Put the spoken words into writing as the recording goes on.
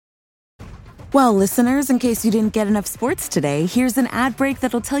Well, listeners, in case you didn't get enough sports today, here's an ad break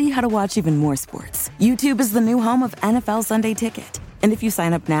that'll tell you how to watch even more sports. YouTube is the new home of NFL Sunday Ticket. And if you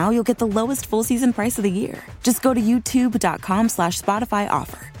sign up now, you'll get the lowest full season price of the year. Just go to youtube.com/Spotify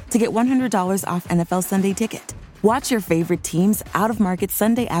offer to get $100 off NFL Sunday Ticket. Watch your favorite teams' out-of-market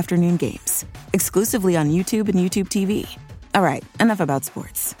Sunday afternoon games, exclusively on YouTube and YouTube TV. All right, enough about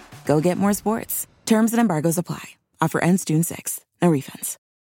sports. Go get more sports. Terms and embargoes apply. Offer ends June 6th. No refunds.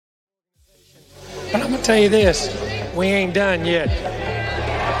 But I'm going to tell you this, we ain't done yet.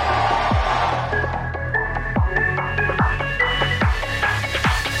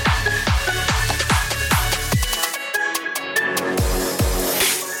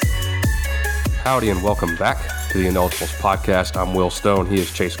 Howdy and welcome back to the Ineligibles Podcast. I'm Will Stone. He is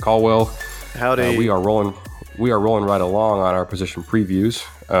Chase Caldwell. Howdy. We are rolling right along on our position previews.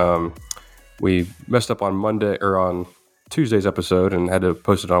 We messed up on Tuesday's episode and had to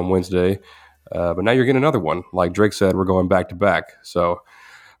post it on Wednesday. But now you're getting another one. Like Drake said, we're going back to back. So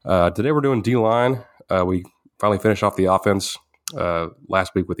today we're doing D-line. We finally finished off the offense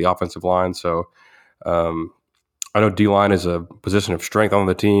last week with the offensive line. So I know D-line is a position of strength on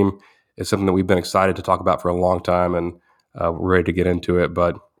the team. It's something that we've been excited to talk about for a long time, and we're ready to get into it.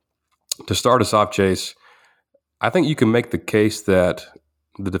 But to start us off, Chase, I think you can make the case that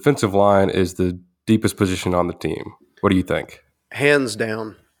the defensive line is the deepest position on the team. What do you think? Hands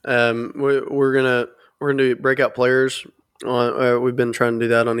down. We're gonna do breakout players. We've been trying to do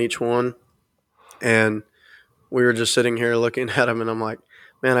that on each one, and we were just sitting here looking at them, and I'm like,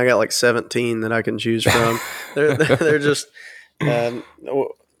 man, I got like 17 that I can choose from. they're just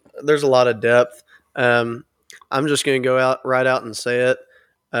there's a lot of depth. I'm just gonna go right out and say it.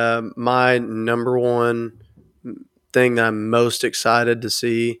 My number one thing that I'm most excited to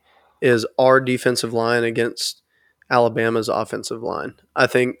see is our defensive line against Alabama's offensive line. I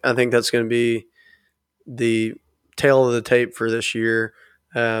think that's going to be the tail of the tape for this year.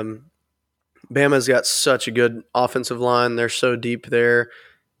 Bama's got such a good offensive line. They're so deep there,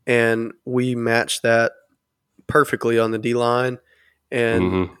 and we match that perfectly on the D line.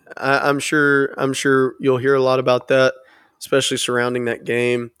 And I'm sure you'll hear a lot about that, especially surrounding that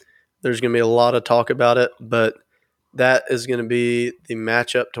game. There's going to be a lot of talk about it, but that is going to be the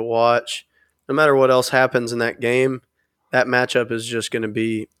matchup to watch. No matter what else happens in that game, that matchup is just going to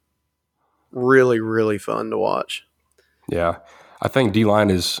be really, really fun to watch. Yeah. I think D-line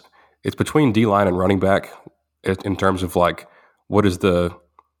it's between D-line and running back in terms of like what is the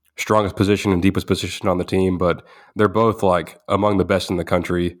strongest position and deepest position on the team, but they're both like among the best in the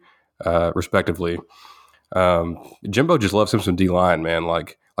country, respectively. Jimbo just loves him some D-line, man.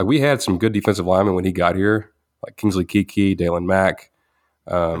 Like we had some good defensive linemen when he got here, like Kingsley Keke, Dalen Mack,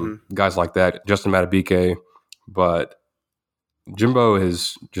 guys like that, Justin Matabike, but Jimbo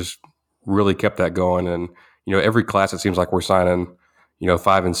has just really kept that going. And, every class it seems like we're signing,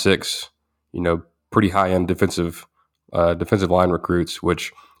 5 and 6, pretty high-end defensive line recruits,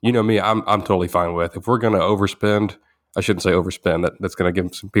 which, me, I'm totally fine with. If we're going to overspend, I shouldn't say overspend, that's going to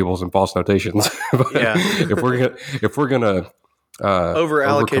give some people some false notations. But yeah. if we're going to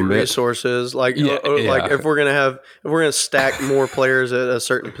over-allocate resources, like if we're going to stack more players at a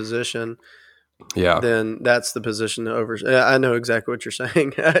certain position, then that's the position to over. I know exactly what you're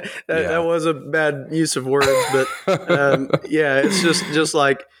saying. That was a bad use of words, but it's just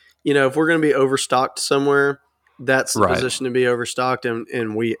like, if we're going to be overstocked somewhere, that's the position to be overstocked,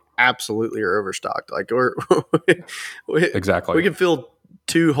 and we absolutely are overstocked. Like exactly, we could fill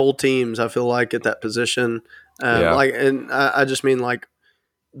 2 whole teams. I feel like at that position, I just mean like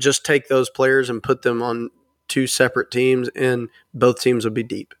just take those players and put them on 2 separate teams, and both teams would be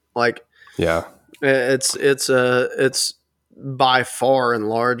deep. Like. Yeah, it's by far and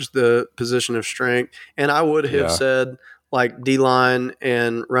large the position of strength, and I would have said like D-line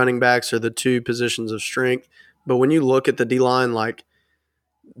and running backs are the 2 positions of strength. But when you look at the D-line, like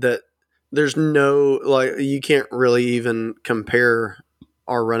that, there's no you can't really even compare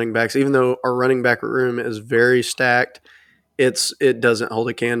our running backs, even though our running back room is very stacked. It doesn't hold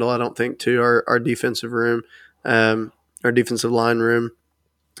a candle, I don't think, to our defensive room, our defensive line room.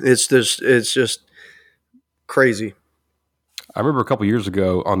 It's just crazy. I remember a couple years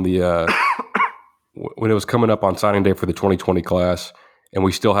ago on the when it was coming up on signing day for the 2020 class, and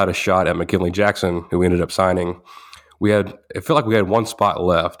we still had a shot at McKinley Jackson, who we ended up signing. It felt like we had 1 spot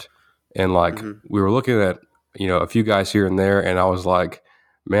left, and we were looking at a few guys here and there, and I was like,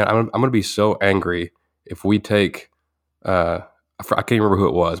 man, I'm going to be so angry if we take. I can't remember who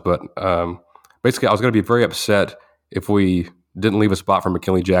it was, but basically, I was going to be very upset if we didn't leave a spot for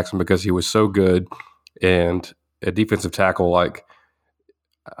McKinley Jackson because he was so good, and a defensive tackle, like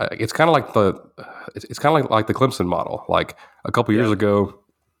it's kind of like it's kind of like the Clemson model. Like a couple years ago,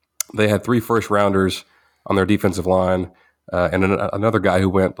 they had 3 first-rounders on their defensive line, and another guy who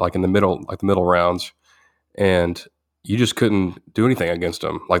went like in the middle rounds, and you just couldn't do anything against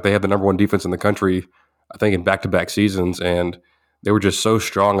them. Like they had the number 1 defense in the country, I think, in back-to-back seasons, and they were just so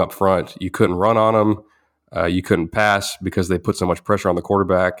strong up front. You couldn't run on them. You couldn't pass because they put so much pressure on the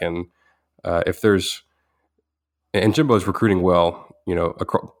quarterback. And and Jimbo's recruiting well,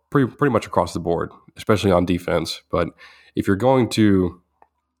 pretty much across the board, especially on defense. But if you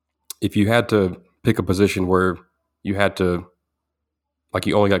had to pick a position where you had to, like,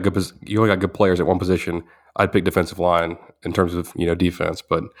 you only got good players at one position, I'd pick defensive line in terms of defense.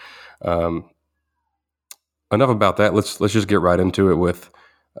 But enough about that. Let's just get right into it with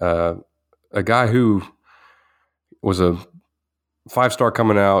a guy who was a 5-star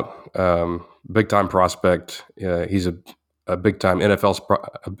coming out, big time prospect. He's a big time NFL.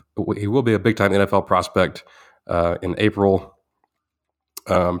 He will be a big time NFL prospect in April.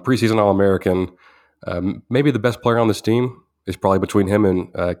 Preseason All-American. Maybe the best player on this team is probably between him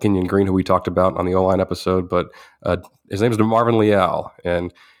and Kenyon Green, who we talked about on the O-line episode. But his name is DeMarvin Leal,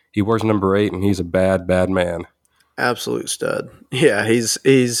 and he wears number 8, and he's a bad, bad man. Absolute stud. Yeah, he's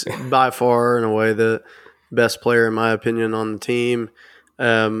by far and away the best player, in my opinion, on the team.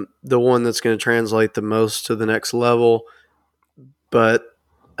 The one that's going to translate the most to the next level. But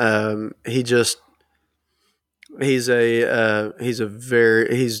he's a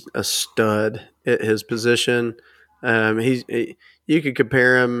stud at his position. You could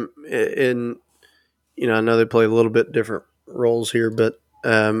compare him in, I know they play a little bit different roles here, but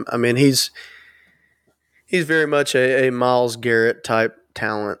he's very much a Myles Garrett type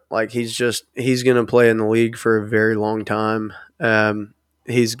talent. Like he's going to play in the league for a very long time.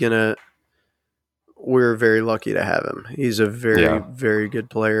 We're very lucky to have him. He's a very, very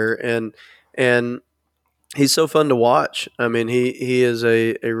good player. And he's so fun to watch. I mean, he is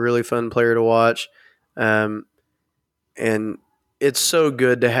a really fun player to watch. And it's so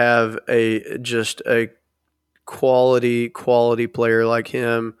good to have a quality player like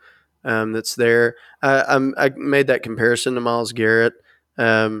him that's there. I made that comparison to Myles Garrett.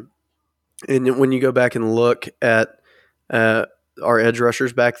 And when you go back and look at our edge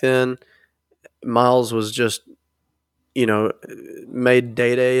rushers back then, Myles was just, made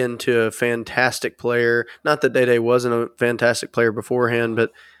Day-Day into a fantastic player. Not that Day-Day wasn't a fantastic player beforehand,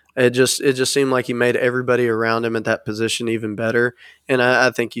 but it just seemed like he made everybody around him at that position even better. And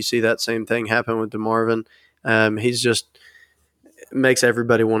I think you see that same thing happen with DeMarvin. He's just makes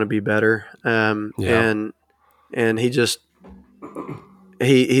everybody want to be better. And he's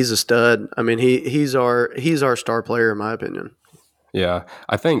a stud. I mean, he's our star player in my opinion. Yeah,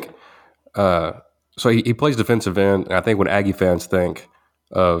 I think. So he plays defensive end, and I think when Aggie fans think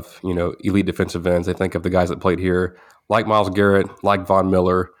of elite defensive ends, they think of the guys that played here, like Myles Garrett, like Von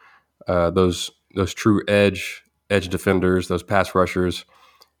Miller, those true edge defenders, those pass rushers.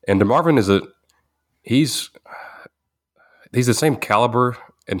 And DeMarvin he's the same caliber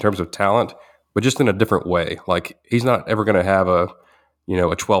in terms of talent, but just in a different way. Like he's not ever going to have a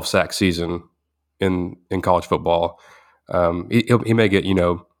 12 sack season in college football. He may get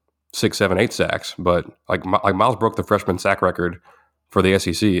 6, 7, 8 sacks, but like Myles broke the freshman sack record for the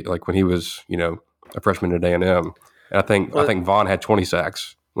SEC, like when he was a freshman at A&M. And I think Vaughn had 20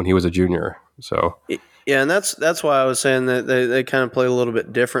 sacks when he was a junior. So yeah, and that's why I was saying that they kind of play a little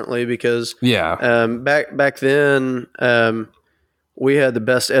bit differently because back then we had the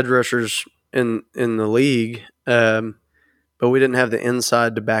best edge rushers in the league, but we didn't have the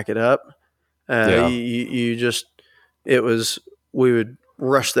inside to back it up. We would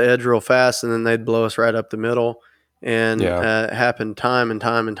rush the edge real fast, and then they'd blow us right up the middle, and it happened time and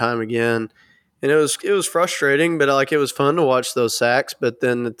time again. And it was frustrating, but it was fun to watch those sacks. But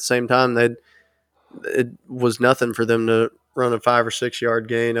then at the same time, it was nothing for them to run a 5 or 6 yard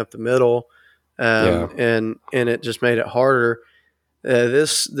gain up the middle, and it just made it harder.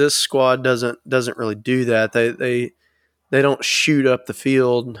 This squad doesn't really do that. They don't shoot up the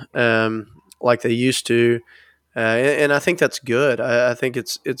field like they used to. And I think that's good. I think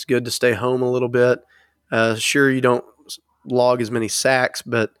it's good to stay home a little bit. Sure, you don't log as many sacks,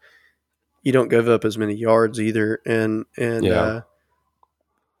 but you don't give up as many yards either. And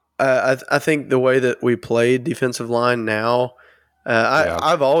I think the way that we play defensive line now,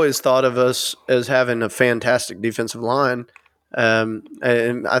 I've always thought of us as having a fantastic defensive line.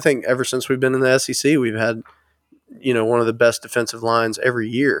 And I think ever since we've been in the SEC, we've had one of the best defensive lines every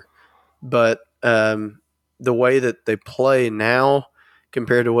year. But the way that they play now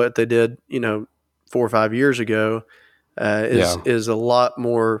compared to what they did, 4 or 5 years ago, is a lot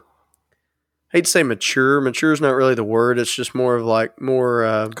more. I hate to say mature. Mature is not really the word. It's just more of like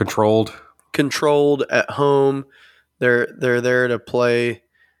more controlled at home. They're there to play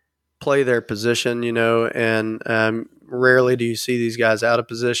their position, and rarely do you see these guys out of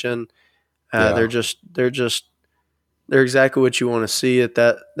position. They're exactly what you want to see at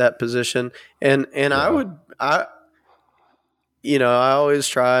that position. And I always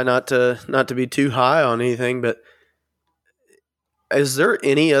try not to be too high on anything, but is there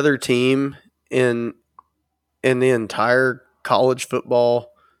any other team in the entire college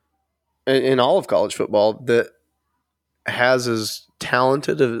football, in all of college football, that has as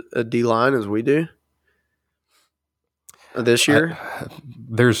talented a D-line as we do this year?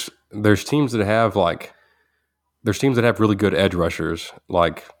 There's teams that have really good edge rushers.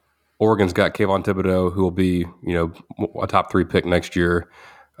 Like Oregon's got Kayvon Thibodeau, who will be a top 3 pick next year.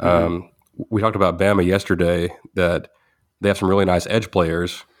 Mm-hmm. We talked about Bama yesterday, that they have some really nice edge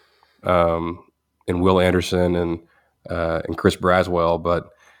players, in Will Anderson and Chris Braswell, but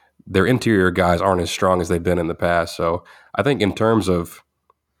their interior guys aren't as strong as they've been in the past. So I think in terms of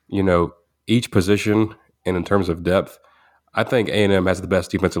each position and in terms of depth, I think A&M has the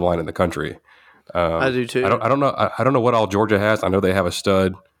best defensive line in the country. I do too. I don't know what all Georgia has. I know they have a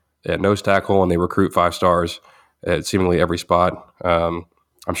stud at nose tackle, and they recruit 5 stars at seemingly every spot. I'm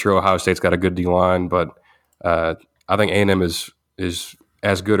sure Ohio State's got a good D-line, but I think A&M is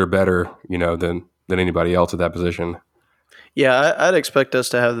as good or better, than anybody else at that position. Yeah, I'd expect us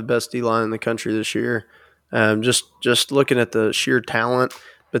to have the best D-line in the country this year. Just looking at the sheer talent,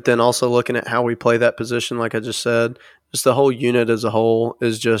 but then also looking at how we play that position, like I just said, just the whole unit as a whole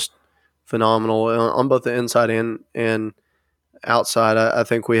is just phenomenal on both the inside and outside. I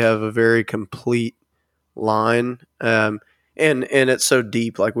think we have a very complete line, and it's so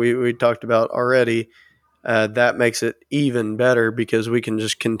deep, like we talked about already. That makes it even better because we can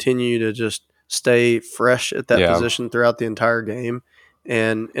just continue to just stay fresh at that position throughout the entire game,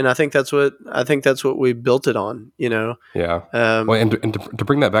 and I think that's what we built it on. Yeah. Well, and to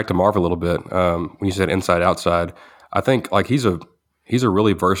bring that back to Marv a little bit, when you said inside outside, I think like he's a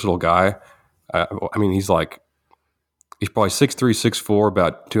really versatile guy. I mean, he's probably 6'3", 6'4",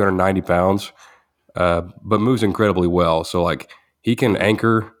 about 290 pounds, but moves incredibly well. So like he can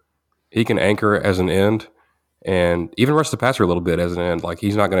anchor as an end, and even rush the passer a little bit as an end. Like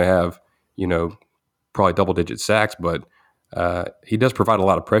he's not going to have probably double-digit sacks, but he does provide a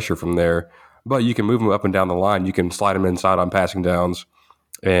lot of pressure from there. But you can move him up and down the line. You can slide him inside on passing downs,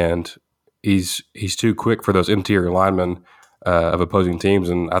 and he's too quick for those interior linemen of opposing teams.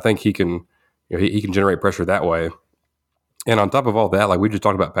 And I think he can he can generate pressure that way. And on top of all that, like we just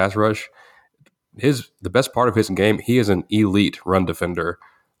talked about pass rush, the best part of his game, he is an elite run defender.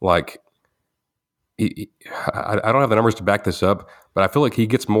 Like I don't have the numbers to back this up, but I feel like he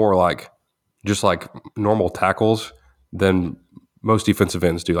gets more like just like normal tackles than most defensive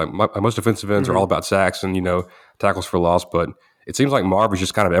ends do. Like most defensive ends are all about sacks and tackles for loss, but it seems like Marv is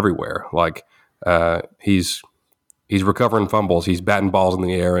just kind of everywhere. Like he's recovering fumbles, he's batting balls in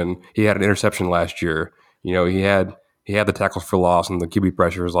the air, and he had an interception last year. He had the tackles for loss and the QB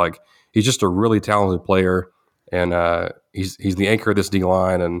pressures. Like he's just a really talented player, and he's the anchor of this D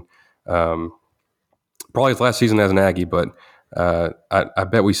line, and probably his last season as an Aggie. But I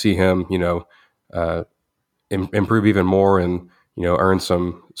bet we see him, improve even more, and earn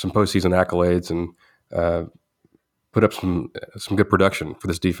some postseason accolades, and put up some good production for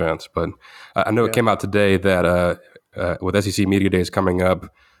this defense. But I know it came out today that with SEC Media Days coming up,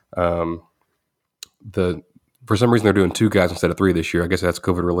 for some reason they're doing 2 guys instead of 3 this year. I guess that's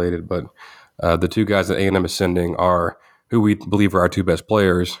COVID related, but the 2 guys that A&M is sending are who we believe are our 2 best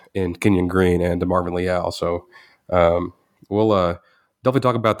players in Kenyon Green and DeMarvin Leal. So we'll definitely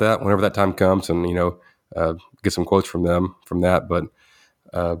talk about that whenever that time comes, and get some quotes from them from that. But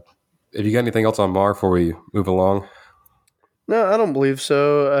have you got anything else on Mar before we move along? No, I don't believe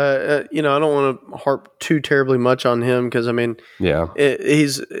so. I don't want to harp too terribly much on him because, I mean,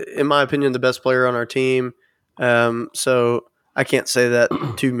 he's, in my opinion, the best player on our team. So I can't say that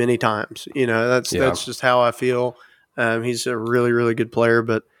too many times. That's just how I feel. He's a really, really good player,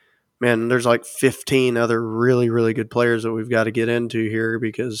 but man, there's like 15 other really, really good players that we've got to get into here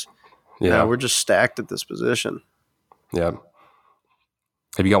because we're just stacked at this position. Yeah.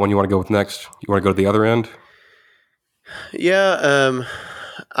 Have you got one you want to go with next? You want to go to the other end? Yeah.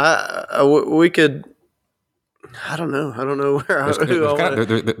 We could. I don't know where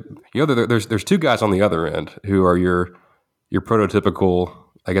there's 2 guys on the other end who are your prototypical,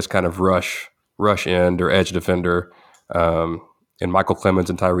 I guess, kind of rush end or edge defender, and Michael Clemens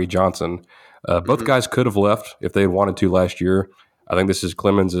and Tyree Johnson. Both guys could have left if they had wanted to last year. I think this is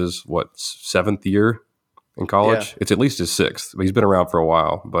Clemens' seventh year in college. Yeah. It's at least his sixth. He's been around for a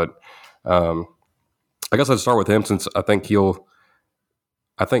while, but I guess I'd start with him since I think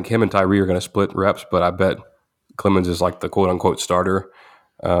him and Tyree are going to split reps, but I bet Clemens is like the quote unquote starter.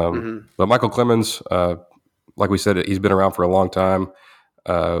 But Michael Clemens, like we said, he's been around for a long time.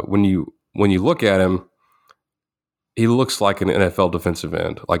 When you look at him, he looks like an NFL defensive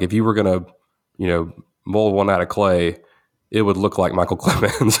end. Like if you were going to, mold one out of clay, it would look like Michael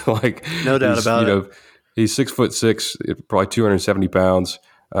Clemens. Like no doubt about it. He's 6'6", probably 270 pounds,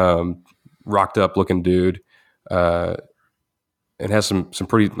 rocked up looking dude, and has some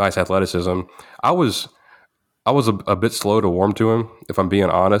pretty nice athleticism. I was a bit slow to warm to him, if I'm being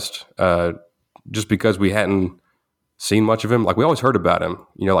honest, just because we hadn't seen much of him. Like we always heard about him,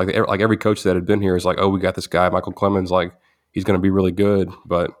 like every coach that had been here is like, oh, we got this guy, Michael Clemens, like he's going to be really good.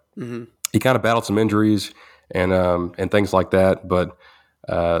 But he kind of battled some injuries and things like that. But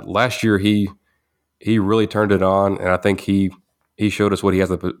last year he really turned it on, and I think he showed us what he has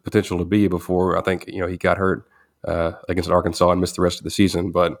the potential to be before I think he got hurt against Arkansas and missed the rest of the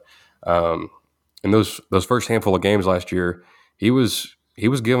season. But in those first handful of games last year, he was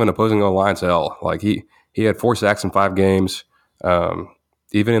giving opposing O-lines hell. Like he had 4 sacks in 5 games.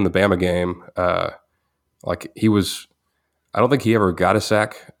 Even in the Bama game, like he was. I don't think he ever got a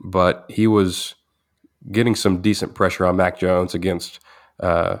sack, but he was getting some decent pressure on Mac Jones against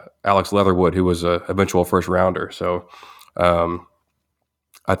Alex Leatherwood, who was a eventual first rounder. So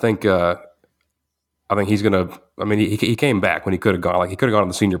I think he's gonna. I mean, he came back when he could have gone. Like he could have gone to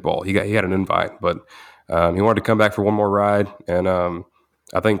the Senior Bowl. He had an invite, but he wanted to come back for one more ride, and I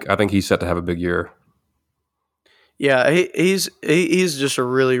think he's set to have a big year. Yeah, he's just a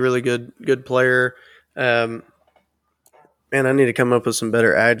really, really good player. Man, I need to come up with some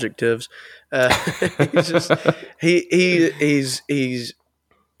better adjectives. He's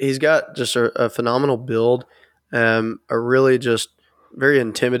got just a phenomenal build, a really just very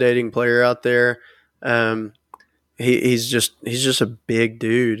intimidating player out there. He's just a big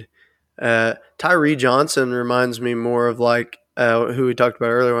dude. Tyree Johnson reminds me more of like who we talked about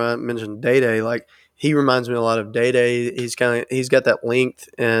earlier when I mentioned Day. Like he reminds me a lot of Day. He's got that length,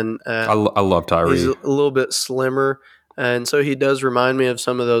 and I love Tyree. He's a little bit slimmer. And so he does remind me of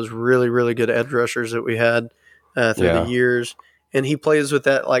some of those really, really good edge rushers that we had through the years. And he plays with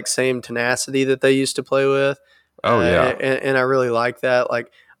that like same tenacity that they used to play with. And I really like that.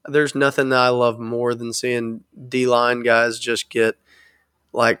 Like there's nothing that I love more than seeing D-line guys just get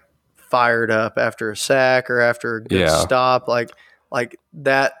like fired up after a sack or after a good stop. Like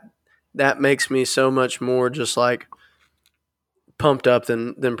that makes me so much more just like pumped up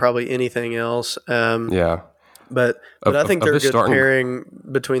than probably anything else. But I think they're a good pairing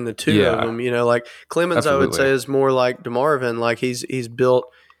between the two of them. Like Clemens, absolutely. I would say is more like DeMarvin. Like he's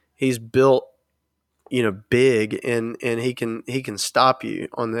built, big and he can stop you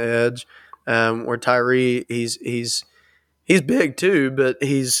on the edge. Where Tyree, he's big too, but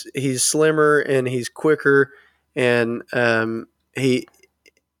he's slimmer and he's quicker. And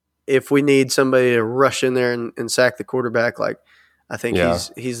if we need somebody to rush in there and sack the quarterback, like. I think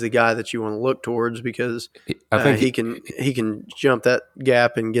he's the guy that you want to look towards because I think he can jump that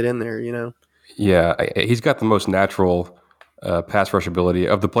gap and get in there. Yeah, he's got the most natural pass rush ability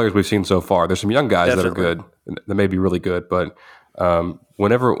of the players we've seen so far. There's some young guys that are good, that may be really good, but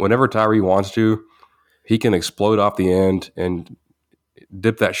whenever Tyree wants to, he can explode off the end and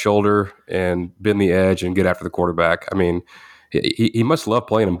dip that shoulder and bend the edge and get after the quarterback. I mean, he must love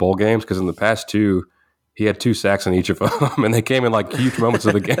playing in bowl games because in the past 2. He had 2 sacks in each of them, and they came in like huge moments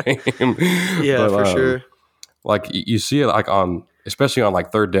of the game. Yeah, but, for sure. Like you see it like especially on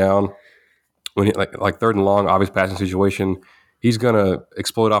like third down, when he, like third and long, obvious passing situation, he's gonna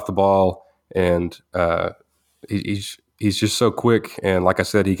explode off the ball, and he's just so quick. And like I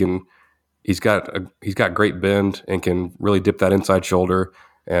said, he's got great bend and can really dip that inside shoulder.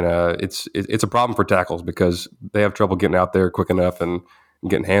 And it's a problem for tackles because they have trouble getting out there quick enough and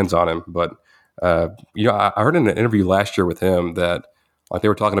getting hands on him, but. I heard in an interview last year with him that like they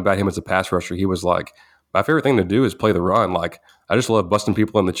were talking about him as a pass rusher. He was like, my favorite thing to do is play the run. Like I just love busting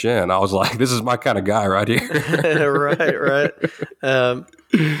people in the chin. I was like, this is my kind of guy right here. right.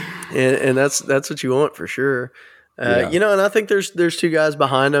 And that's what you want for sure. And I think there's 2 guys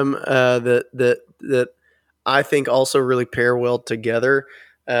behind him that I think also really pair well together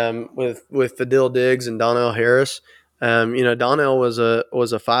with Fadil Diggs and Donnell Harris. Donnell was a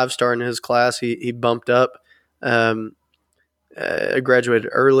 5-star in his class. He bumped up, graduated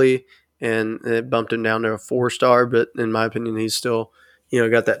early, and it bumped him down to a 4-star. But in my opinion, he's still,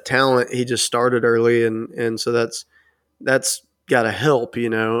 got that talent. He just started early, and so that's got to help.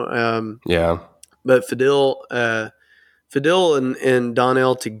 Yeah. But Fadil and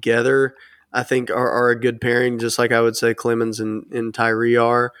Donnell together, I think are a good pairing. Just like I would say Clemens and Tyree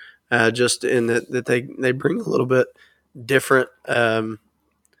are, just in that they bring a little bit different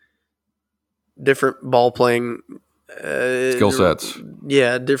ball playing skill sets.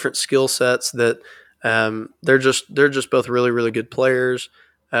 Yeah, different skill sets that they're just both really, really good players.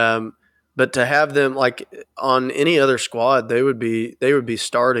 But to have them like on any other squad, they would be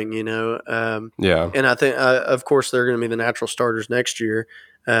starting, Yeah. And I think, of course, they're going to be the natural starters next year.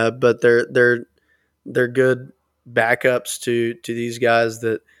 But they're good backups to these guys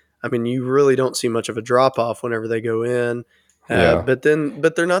that, I mean, you really don't see much of a drop off whenever they go in. But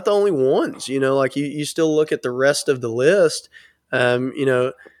they're not the only ones, like you still look at the rest of the list.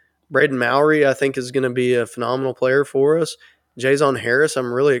 Braden Mowry, I think, is going to be a phenomenal player for us. Jason Harris,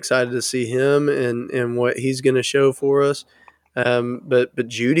 I'm really excited to see him and what he's going to show for us. But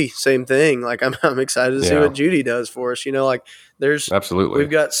Judy, same thing. Like I'm excited to see what Judy does for us. Like there's absolutely,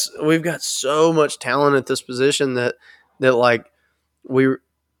 we've got so much talent at this position that like we,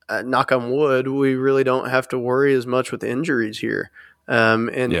 knock on wood, we really don't have to worry as much with injuries here.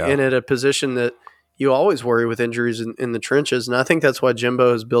 And at a position that you always worry with injuries in the trenches. And I think that's why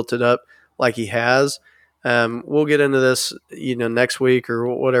Jimbo has built it up like he has. We'll get into this, next week or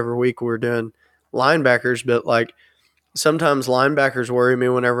whatever week we're doing linebackers, but like sometimes linebackers worry me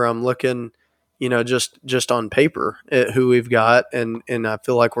whenever I'm looking, just on paper at who we've got. And I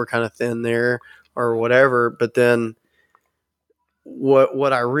feel like we're kind of thin there or whatever. But then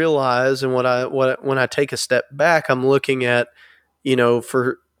what I realize and when I take a step back, I'm looking at,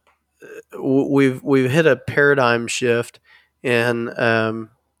 we've hit a paradigm shift in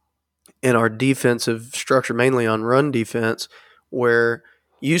our defensive structure, mainly on run defense, where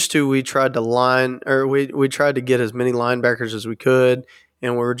used to we tried to get as many linebackers as we could,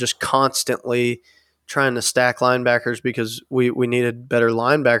 and we were just constantly trying to stack linebackers because we needed better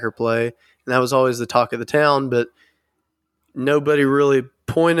linebacker play, and that was always the talk of the town. But nobody really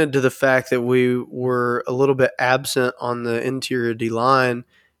pointed to the fact that we were a little bit absent on the interior D-line.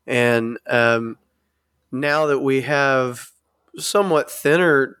 And now that we have somewhat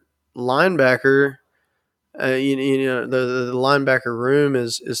thinner linebacker, the linebacker room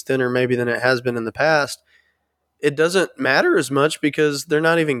is thinner maybe than it has been in the past. It doesn't matter as much because they're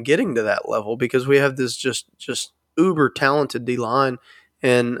not even getting to that level because we have this just uber talented D-line.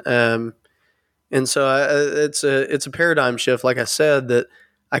 And so it's a paradigm shift, like I said, that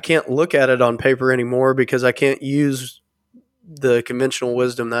I can't look at it on paper anymore because I can't use the conventional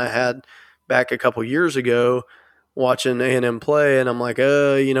wisdom that I had back a couple years ago watching A&M play, and I'm like,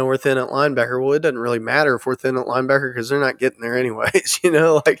 we're thin at linebacker. Well, it doesn't really matter if we're thin at linebacker because they're not getting there anyways.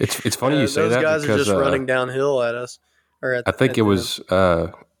 Like it's funny you say those that guys because, are just running downhill at us. I think it was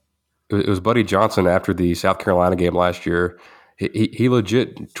Buddy Johnson after the South Carolina game last year. He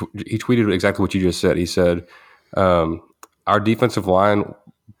legit he tweeted exactly what you just said. He said, our defensive line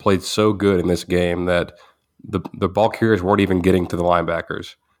played so good in this game that the ball carriers weren't even getting to the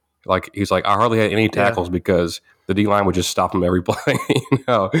linebackers. Like he's like, I hardly had any tackles because the D line would just stop them every play.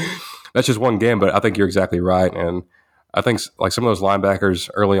 That's just one game, but I think you're exactly right. And I think like some of those linebackers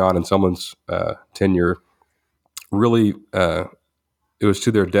early on in someone's tenure, really, it was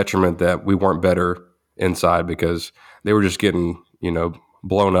to their detriment that we weren't better inside because they were just getting,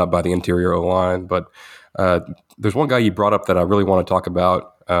 blown up by the interior O-line. But there's one guy you brought up that I really want to talk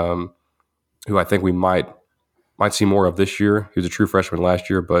about, who I think we might see more of this year. He was a true freshman last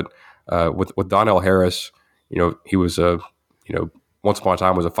year, but with Donnell Harris, he was once upon a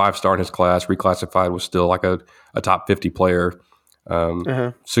time was a 5-star in his class, reclassified, was still like a top 50 player.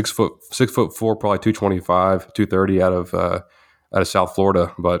 6'4", probably 225, 230 out of South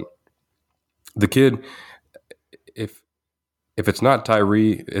Florida. But the kid, if it's not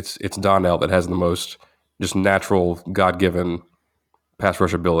Tyree, it's Donnell that has the most just natural, God-given pass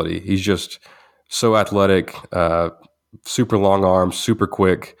rush ability. He's just so athletic, super long arms, super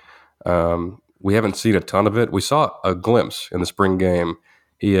quick. We haven't seen a ton of it. We saw a glimpse in the spring game.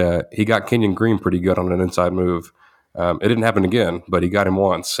 He got Kenyon Green pretty good on an inside move. It didn't happen again, but he got him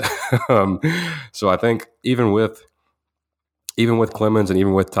once. So I think even with Clemens and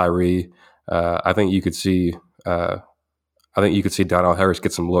even with Tyree, I think you could see Donnell Harris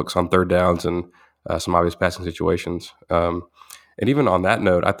get some looks on third downs and some obvious passing situations. And even on that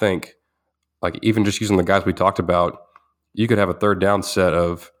note, I think like even just using the guys we talked about, you could have a third down set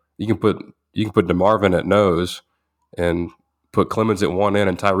of you can put DeMarvin at nose and put Clemens at one end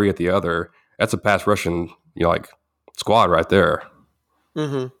and Tyree at the other. That's a pass rushing squad right there.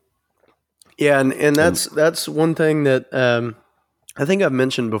 Mm-hmm. Yeah, and that's one thing that I think I've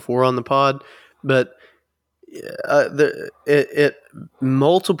mentioned before on the pod, but it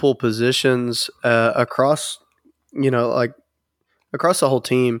multiple positions across, like across the whole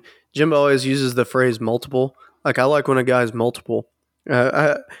team. Jimbo always uses the phrase multiple. Like, I like when a guy's multiple.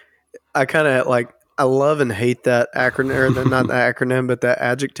 I kind of like, I love and hate that acronym, or not the acronym, but that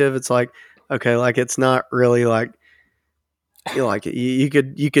adjective. It's like, okay, like it's not really like, you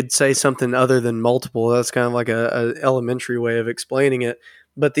could say something other than multiple. That's kind of like a elementary way of explaining it.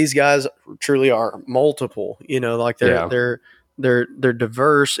 But these guys truly are multiple. Like they're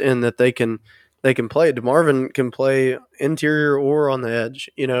diverse in that they can play. DeMarvin can play interior or on the edge.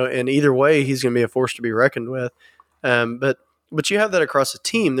 And either way, he's going to be a force to be reckoned with. But you have that across the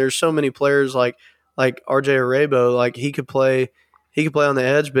team. There's so many players like RJ Arebo. Like he could play on the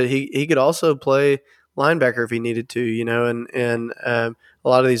edge, but he could also play linebacker if he needed to, and a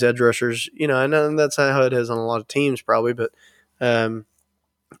lot of these edge rushers, I know that's not how it is on a lot of teams probably, but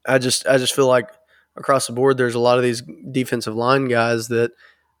I just feel like across the board there's a lot of these defensive line guys that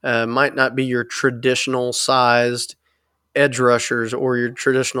might not be your traditional sized edge rushers or your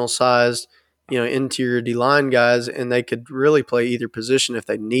traditional sized interior D line guys, and they could really play either position if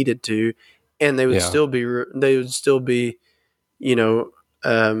they needed to, and they would still be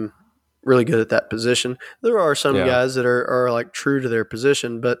really good at that position. There are some guys that are like true to their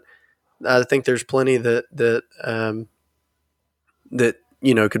position, but I think there's plenty that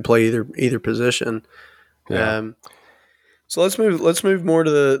could play either position. Yeah. So let's move more to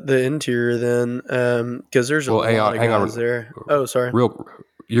the interior then, because there's a lot of guys there. Oh, sorry.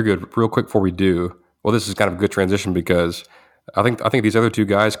 You're good. Real quick before we do. Well, this is kind of a good transition because I think these other two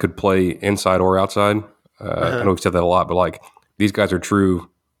guys could play inside or outside. I know we've said that a lot, but like these guys are true.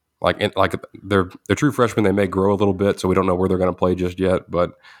 Like they're true freshmen. They may grow a little bit, so we don't know where they're going to play just yet.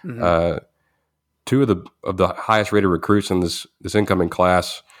 But two of the highest rated recruits in this incoming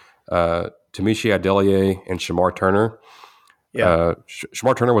class, Tamiche Adelier and Shamar Turner. Yeah,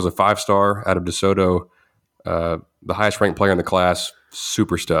 Shamar Turner was a 5-star out of DeSoto, the highest ranked player in the class,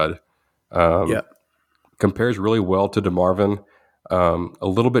 super stud. Compares really well to DeMarvin, a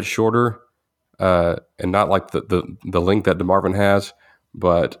little bit shorter, and not like the length that DeMarvin has,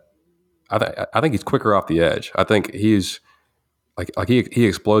 but I think he's quicker off the edge. I think he's like he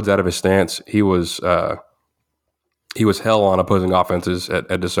explodes out of his stance. He was hell on opposing offenses at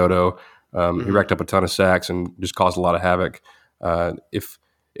DeSoto. He racked up a ton of sacks and just caused a lot of havoc. If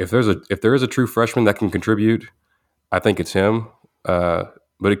there is a true freshman that can contribute, I think it's him.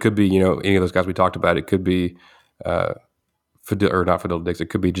 But it could be any of those guys we talked about. It could be not Fidel Dix. It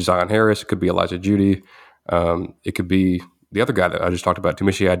could be Josiah Harris. It could be Elijah Judy. It could be the other guy that I just talked about,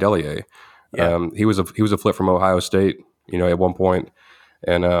 Tamiche Adelier. Yeah. He was a flip from Ohio State, at one point,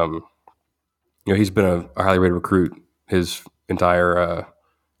 and he's been a highly rated recruit his entire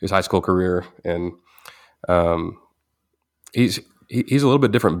his high school career, and he's a little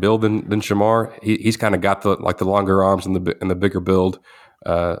bit different build than Shamar. He's kind of got the longer arms and the bigger build.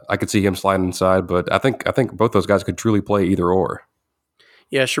 I could see him sliding inside, but I think both those guys could truly play either or.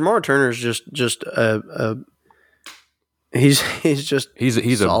 Yeah, Shamar Turner's just he's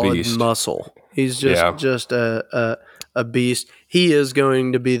a beast. Muscle. He's just a beast. He is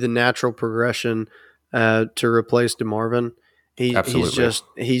going to be the natural progression to replace DeMarvin.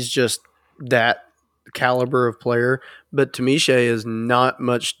 He's just that caliber of player. But Tamiche is not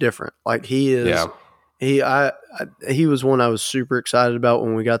much different. Like he is. Yeah. He was one I was super excited about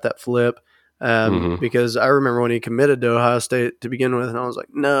when we got that flip. Because I remember when he committed to Ohio State to begin with, and I was like,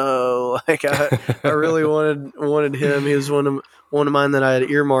 no, like I really wanted him. He was one of mine that I had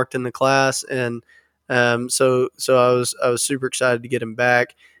earmarked in the class, and so I was super excited to get him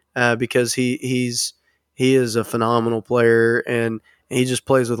back because he is a phenomenal player, and he just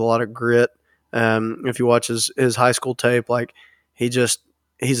plays with a lot of grit. If you watch his high school tape, like he's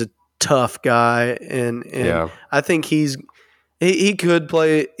a tough guy, and I think he could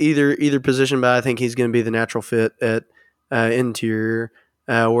play either position, but I think he's going to be the natural fit at interior.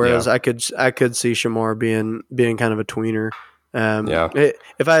 Whereas I could see Shamar being kind of a tweener.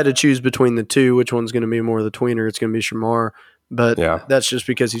 If I had to choose between the two, which one's going to be more of the tweener, it's going to be Shamar. But that's just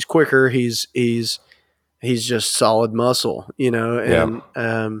because he's quicker. He's just solid muscle, and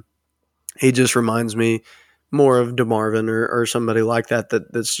he just reminds me more of DeMarvin or somebody like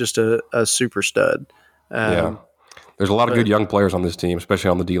that's just a super stud. There's a lot of good young players on this team, especially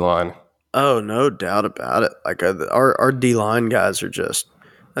on the D-line. Oh, no doubt about it. Like our D-line guys are just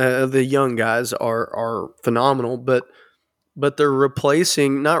the young guys are phenomenal, but they're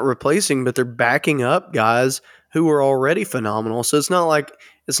but they're backing up guys who were already phenomenal. So it's not like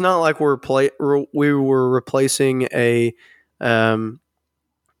we were replacing a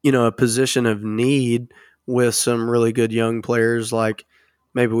a position of need with some really good young players like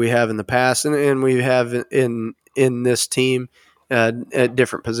maybe we have in the past, and we have in this team at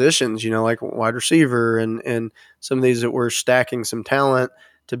different positions, like wide receiver and some of these that we're stacking some talent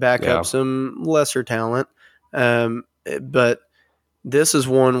to back up some lesser talent. But this is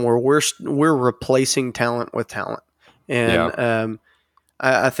one where we're replacing talent with talent. And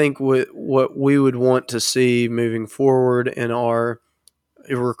I think what we would want to see moving forward in our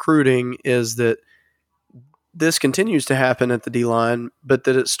recruiting is that this continues to happen at the D-line, but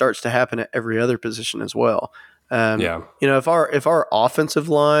that it starts to happen at every other position as well. If our offensive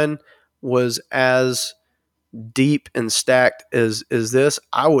line was as deep and stacked as this,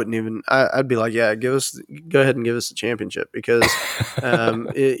 I wouldn't even. I'd be like, yeah, go ahead and give us the championship because,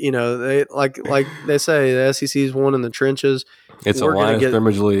 they like they say the SEC is one in the trenches. It's a line of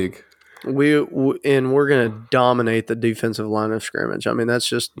scrimmage league. We're going to dominate the defensive line of scrimmage. I mean, that's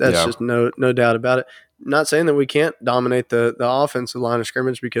just no doubt about it. Not saying that we can't dominate the offensive line of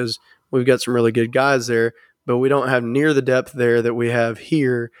scrimmage because we've got some really good guys there, but we don't have near the depth there that we have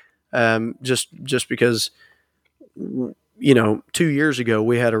here. Just because, 2 years ago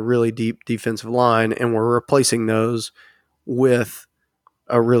we had a really deep defensive line, and we're replacing those with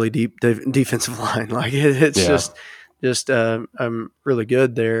a really deep defensive line. Like it's just really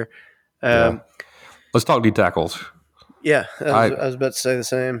good there. Let's talk D tackles. Yeah, I was about to say the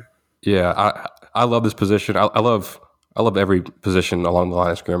same. Yeah, I love this position. I love every position along the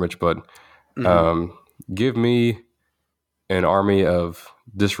line of scrimmage, but give me an army of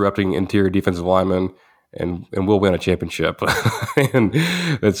disrupting interior defensive linemen, and we'll win a championship. And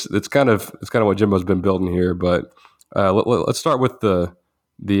it's kind of what Jimbo's been building here. But let's start with the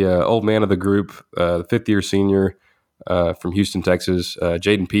old man of the group, the 5th-year senior from Houston, Texas,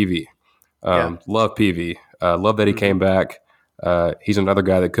 Jaden Peavy. Love Peavy. Love that he came back. He's another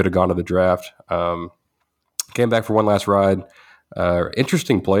guy that could have gone to the draft. Came back for one last ride.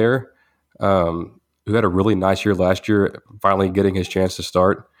 Interesting player who had a really nice year last year, finally getting his chance to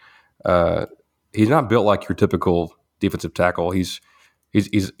start. He's not built like your typical defensive tackle. He's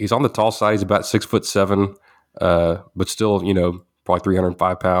on the tall side. He's about 6'7", but still, probably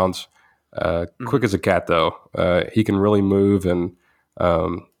 305 pounds. Quick as a cat, though. He can really move, and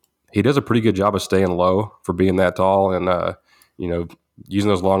he does a pretty good job of staying low for being that tall, and using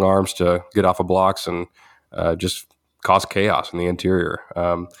those long arms to get off of blocks and just cause chaos in the interior.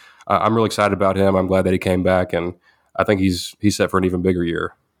 I'm really excited about him. I'm glad that he came back, and I think he's set for an even bigger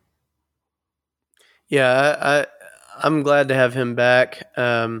year. Yeah, I'm glad to have him back.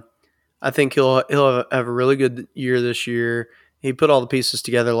 I think he'll have a really good year this year. He put all the pieces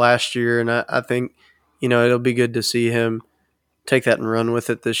together last year, and I think it'll be good to see him take that and run with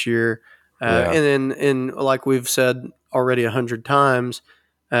it this year. And then, like we've said already 100 times,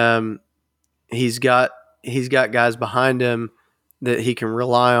 he's got guys behind him that he can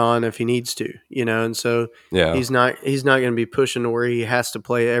rely on if he needs to, and so he's not going to be pushing to where he has to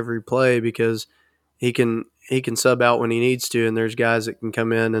play every play, because he can sub out when he needs to, and there's guys that can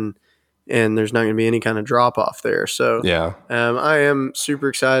come in and there's not going to be any kind of drop off there. So I am super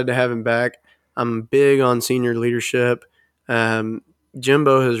excited to have him back. I'm big on senior leadership.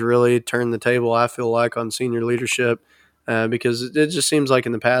 Jimbo has really turned the table, I feel like, on senior leadership, because it just seems like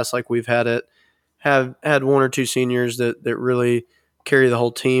in the past, like we've had one or two seniors that really carry the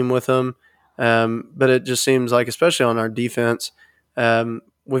whole team with them. But it just seems like, especially on our defense,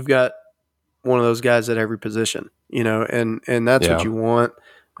 we've got one of those guys at every position, and that's what you want.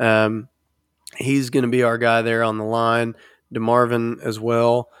 He's going to be our guy there on the line, DeMarvin as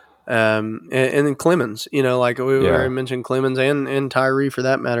well. And then Clemens, like we already mentioned Clemens and Tyree for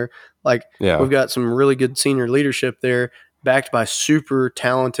that matter. Like we've got some really good senior leadership there, backed by super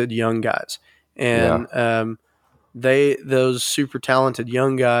talented young guys. And those super talented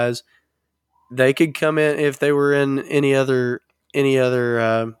young guys, they could come in if they were in any other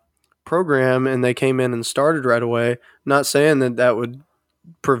program and they came in and started right away. Not saying that would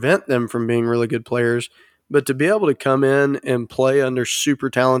prevent them from being really good players, but to be able to come in and play under super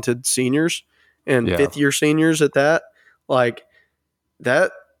talented seniors and 5th-year seniors at that, like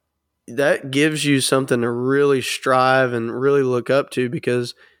that gives you something to really strive and really look up to,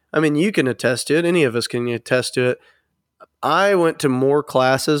 because I mean, you can attest to it. Any of us can attest to it. I went to more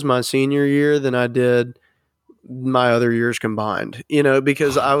classes my senior year than I did my other years combined,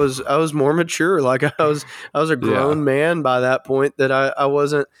 because I was more mature. Like I was a grown man by that point, that I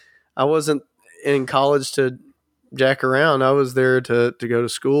wasn't in college to jack around. I was there to go to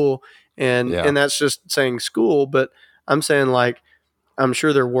school, and that's just saying school, but I'm saying like I'm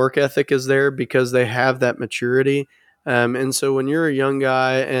sure their work ethic is there because they have that maturity. And so when you're a young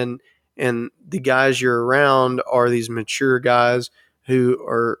guy and the guys you're around are these mature guys who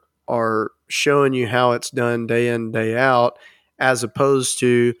are showing you how it's done day in, day out, as opposed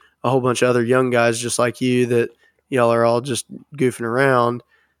to a whole bunch of other young guys just like you that y'all are all just goofing around.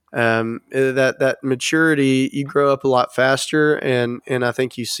 That maturity, you grow up a lot faster, and I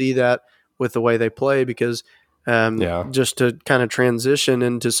think you see that with the way they play because just to kind of transition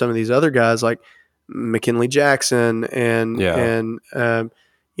into some of these other guys like McKinley Jackson and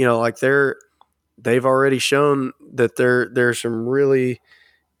like they've already shown that they're some really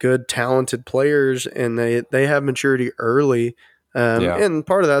good talented players and they have maturity early. And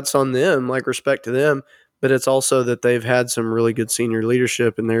part of that's on them, like respect to them, but it's also that they've had some really good senior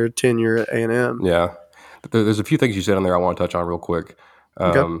leadership in their tenure at A&M. Yeah. There's a few things you said on there I want to touch on real quick.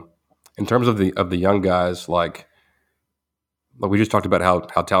 Okay. In terms of the young guys, like we just talked about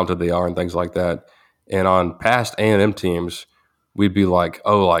how talented they are and things like that. And on past A&M teams, we'd be like,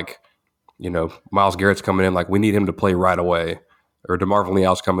 oh, like, Myles Garrett's coming in, like we need him to play right away. Or DeMarvin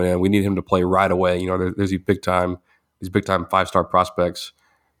Leal's coming in, we need him to play right away. There's these big time 5-star prospects.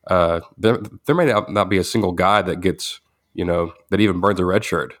 There may not be a single guy that gets, that even burns a red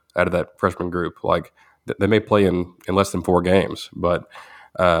shirt out of that freshman group. Like they may play in less than 4 games, but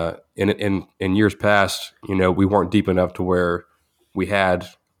in years past, we weren't deep enough to where we had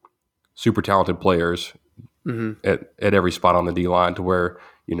super talented players at every spot on the D line to where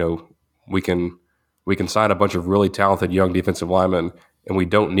we can sign a bunch of really talented young defensive linemen and we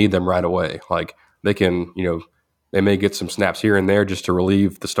don't need them right away. Like they can, they may get some snaps here and there just to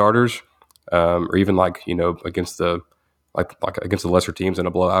relieve the starters, or even against the against the lesser teams in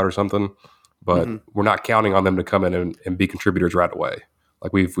a blowout or something. But we're not counting on them to come in and be contributors right away.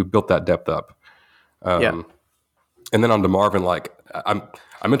 Like we've built that depth up. And then on DeMarvin, like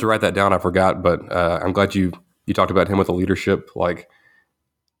I meant to write that down, I forgot, but I'm glad you talked about him with the leadership. Like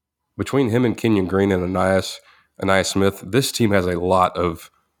between him and Kenyon Green and Ainias Smith, this team has a lot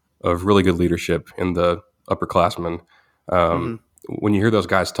of really good leadership in the upperclassmen. When you hear those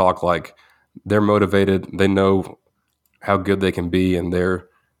guys talk, like they're motivated, they know how good they can be, and their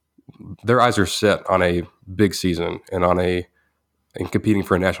eyes are set on a big season and and competing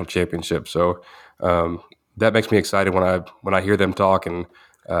for a national championship. So that makes me excited when I hear them talk and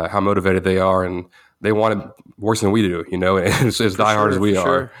how motivated they are, and they want it worse than we do, as diehard as we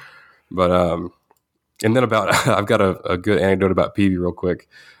are. But and then I've got a good anecdote about Peavy real quick.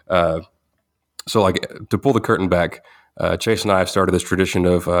 So like to pull the curtain back, Chase and I have started this tradition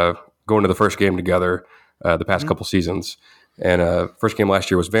of going to the first game together the past couple seasons. And first game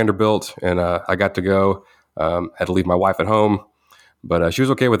last year was Vanderbilt, and I got to go. Had to leave my wife at home, but she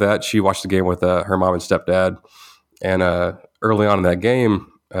was okay with that. She watched the game with her mom and stepdad. And early on in that game,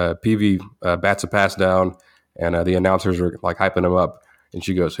 Peavy bats a pass down, and the announcers are like hyping him up. And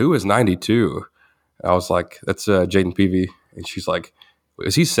she goes, "Who is 92?" I was like, "That's Jaden Peavy." And she's like,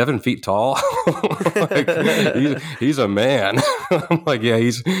 "Is he 7 feet tall?" Like, he's a man. I'm like, "Yeah,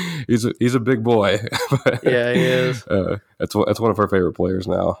 he's a big boy." Yeah, he is. That's one of our favorite players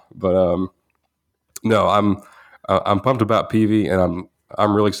now. But no, I'm pumped about Peavy, and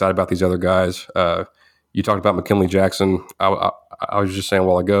I'm really excited about these other guys. You talked about McKinley Jackson. I was just saying a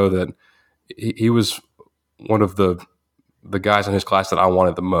while ago that he was one of the guys in his class that I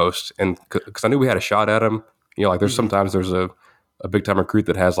wanted the most, and because I knew we had a shot at him. Like there's sometimes there's a big time recruit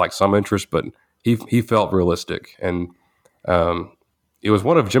that has like some interest, but he felt realistic, and it was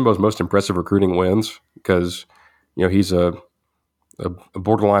one of Jimbo's most impressive recruiting wins because he's a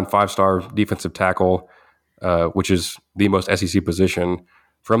borderline 5-star defensive tackle, which is the most SEC position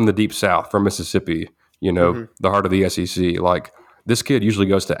from the deep South, from Mississippi. The heart of the SEC. Like this kid usually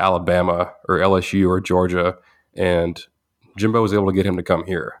goes to Alabama or LSU or Georgia, and Jimbo was able to get him to come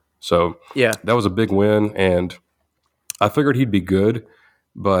here. So yeah, that was a big win, and I figured he'd be good.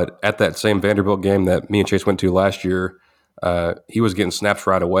 But at that same Vanderbilt game that me and Chase went to last year, he was getting snaps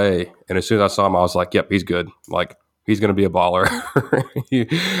right away. And as soon as I saw him, I was like, "Yep, he's good. Like he's going to be a baller."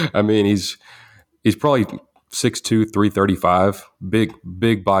 He's probably 6'2", 335,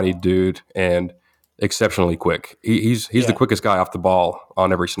 big bodied dude, and exceptionally quick. He's the quickest guy off the ball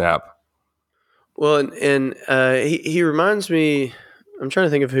on every snap. Well, and he reminds me. I'm trying to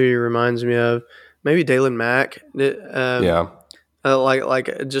think of who he reminds me of. Maybe Dalen Mack.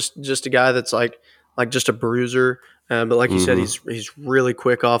 Like just a guy that's like just a bruiser. But like you said, he's really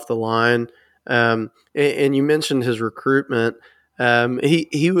quick off the line. And you mentioned his recruitment.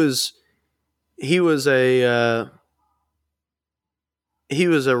 He was he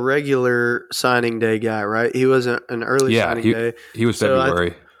was a regular signing day guy, right? He wasn't an early signing day. He was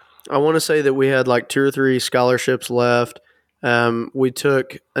February. I want to say that we had like 2 or 3 scholarships left. We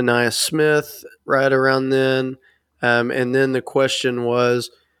took Anais Smith right around then, and then the question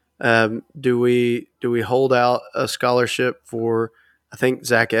was, do we hold out a scholarship for? I think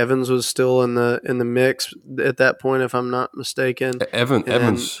Zach Evans was still in the mix at that point, if I'm not mistaken.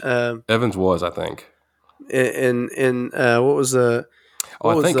 Evans was, I think. And what was the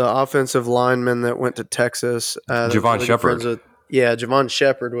offensive lineman that went to Texas? Javon Shepard. Yeah, Javon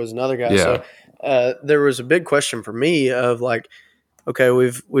Shepard was another guy. Yeah. So there was a big question for me of like, okay,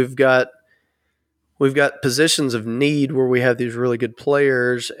 we've got positions of need where we have these really good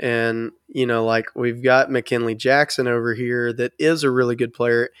players, and like we've got McKinley Jackson over here that is a really good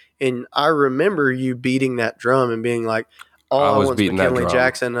player. And I remember you beating that drum and being like, I want McKinley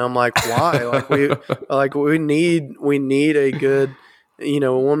Jackson, and I'm like, why? we need a good,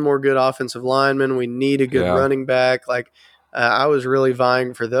 one more good offensive lineman. We need a good running back. Like I was really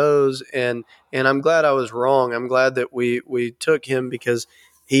vying for those, and I'm glad I was wrong. I'm glad that we took him because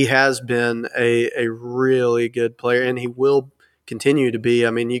he has been a really good player, and he will continue to be.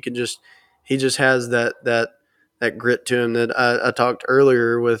 I mean, he just has that grit to him that I talked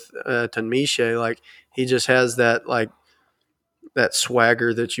earlier with Tanmishe. Like he just has that that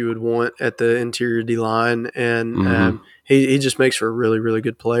swagger that you would want at the interior D line, and he just makes for a really, really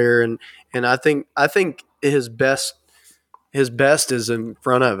good player. And I think his best is in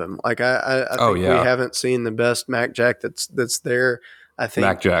front of him. Like I think we haven't seen the best Mac Jack that's there. I think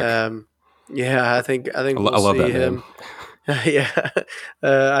Mac Jack. I think we'll I love see that him. Yeah,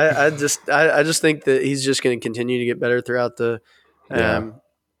 I just think that he's just going to continue to get better throughout the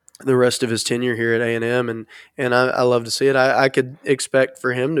rest of his tenure here at A&M, and I love to see it. I could expect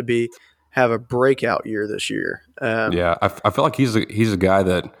for him to have a breakout year this year. I feel like he's a guy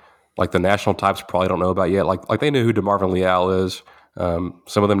that like the national types probably don't know about yet. Like they know who DeMarvin Leal is.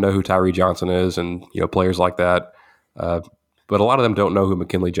 Some of them know who Tyree Johnson is, and players like that. But a lot of them don't know who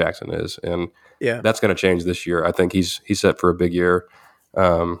McKinley Jackson is, and that's going to change this year. I think he's set for a big year.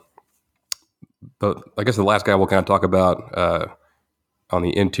 But I guess the last guy we'll kind of talk about on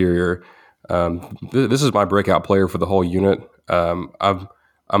the interior. This is my breakout player for the whole unit. I'm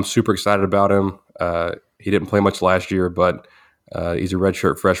super excited about him. He didn't play much last year, but he's a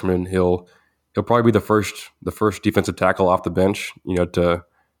redshirt freshman. He'll probably be the first defensive tackle off the bench, to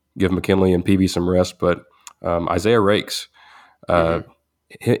give McKinley and PB some rest. But Isaiah Rakes,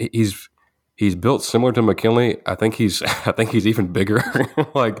 he's built similar to McKinley. I think he's even bigger.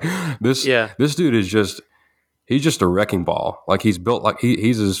 Like this dude is he's just a wrecking ball. Like he's built like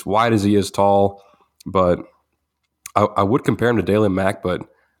he's as wide as he is tall. But I would compare him to Dalen Mack, but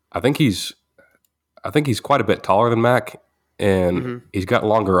I think he's quite a bit taller than Mack, and he's got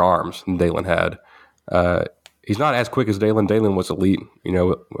longer arms than Dalen had. He's not as quick as Dalen. Dalen was elite,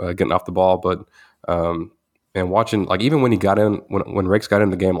 getting off the ball, but and watching, like, even when he got in, when Rakes got in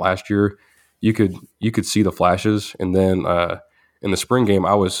the game last year, you could see the flashes. And then in the spring game,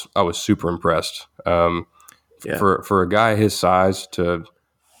 I was super impressed. For a guy his size to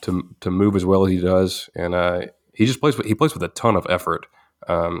move as well as he does, and he plays with a ton of effort.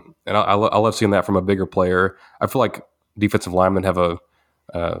 And I love seeing that from a bigger player. I feel like defensive linemen have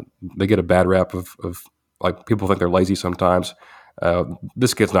they get a bad rap of like people think they're lazy sometimes.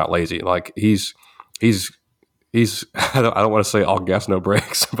 This kid's not lazy. Like he's I don't want to say all gas no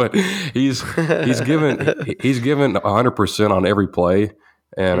brakes, but he's given 100% on every play,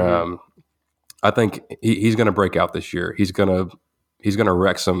 and I think he's going to break out this year. He's going to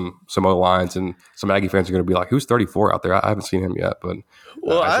wreck some O lines, and some Aggie fans are going to be like, "Who's 34 out there?" I haven't seen him yet, but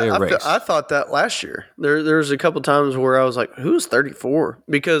I thought that last year. There's a couple times where I was like, "Who's 34?"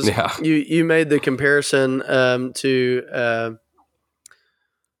 Because you made the comparison to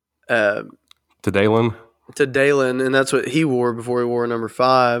Dalen. To Dalen, and that's what he wore before he wore number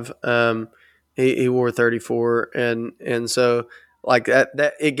 5. He wore 34, and so like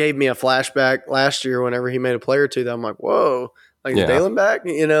that it gave me a flashback last year whenever he made a play or two that I'm like, whoa, like is Dalen back?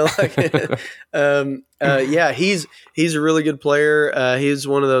 He's a really good player. He's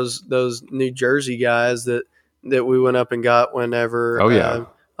one of those New Jersey guys that we went up and got whenever.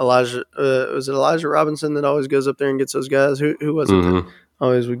 Elijah was it Elijah Robinson that always goes up there and gets those guys? Who was it? That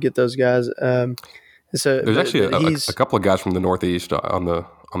always would get those guys. So there's actually a couple of guys from the Northeast on the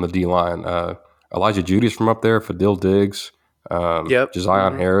D line. Elijah Judy's from up there. Fadil Diggs,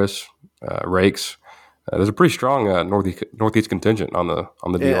 Josiah Harris, Rakes. There's a pretty strong Northeast contingent on the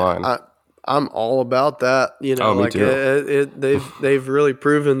D line. I'm all about that. Me too. They've really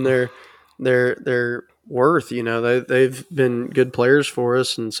proven their worth. They've been good players for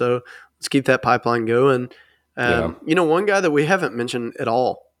us, and so let's keep that pipeline going. One guy that we haven't mentioned at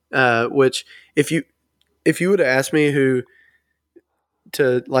all, which if you would have asked me who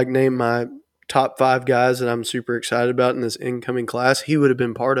to name my top 5 guys that I'm super excited about in this incoming class, he would have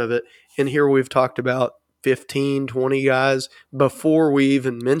been part of it. And here we've talked about 15, 20 guys before we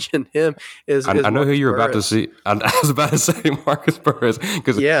even mentioned him. I know who you're about to see. I was about to say Marcus Burris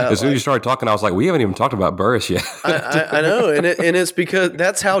because as soon as you started talking, I was like, we haven't even talked about Burris yet. I know, and it's because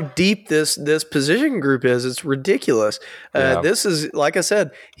that's how deep this position group is. It's ridiculous. This is, like I said,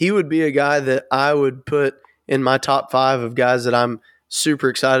 he would be a guy that I would put in my top 5 of guys that I'm super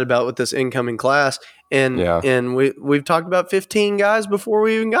excited about with this incoming class. And we've talked about 15 guys before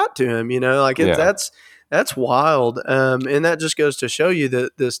we even got to him. That's wild, and that just goes to show you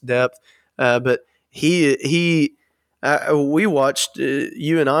that this depth. But we watched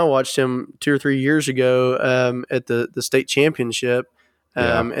you and I watched him 2 or 3 years ago at the state championship,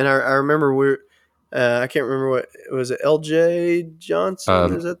 and I remember I can't remember what was it. LJ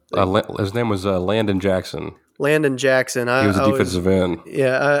Johnson? His name was Landon Jackson. Landon Jackson. He was a defensive end.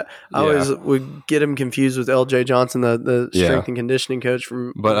 Yeah, I always would get him confused with LJ Johnson, the strength and conditioning coach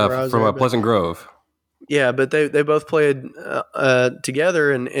from Pleasant Grove. Yeah, but they both played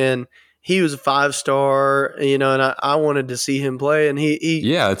together, and he was a 5-star, and I wanted to see him play, and he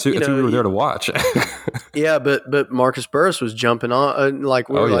it's who we were there to watch. Yeah, but Marcus Burris was jumping on,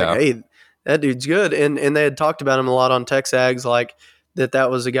 hey, that dude's good, and they had talked about him a lot on TexAgs, that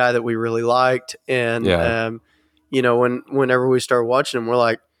was a guy that we really liked, and whenever we started watching him, we're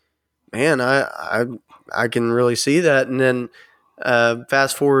like, man, I can really see that, and then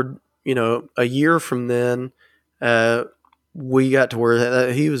fast forward. A year from then, we got to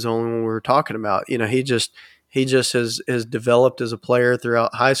where he was the only one we were talking about. He just has developed as a player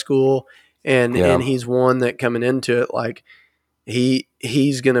throughout high school, and he's one that coming into it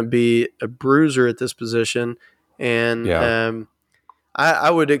he's going to be a bruiser at this position, and I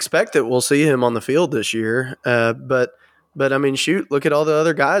would expect that we'll see him on the field this year. But I mean, shoot, look at all the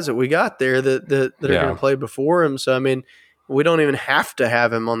other guys that we got there that are going to play before him. So I mean, we don't even have to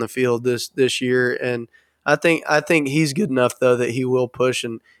have him on the field this year, and I think he's good enough though that he will push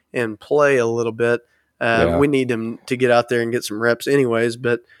and play a little bit. We need him to get out there and get some reps, anyways.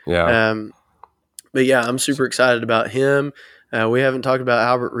 But I'm super excited about him. We haven't talked about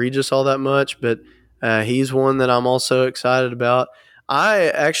Albert Regis all that much, but he's one that I'm also excited about. I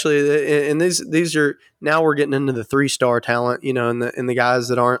actually, and these are now we're getting into the 3-star talent, and the guys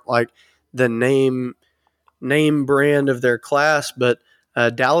that aren't like the name brand of their class, but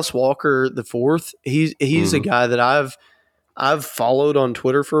Dallas Walker the fourth, he's a guy that I've followed on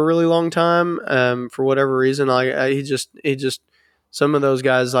Twitter for a really long time. For whatever reason, he just some of those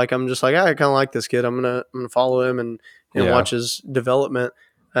guys, I'm just I kind of like this kid. I'm gonna follow him and watch his development.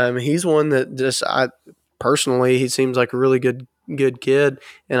 He's one that personally, he seems like a really good kid,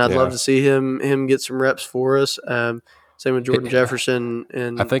 and I'd love to see him get some reps for us. Same with Jordan Jefferson,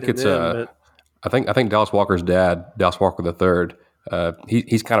 and I think I think Dallas Walker's dad, Dallas Walker III,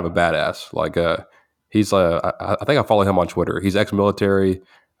 he's kind of a badass. I think I follow him on Twitter. He's ex-military. Is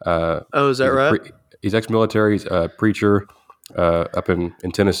that right? He's ex-military. He's a preacher up in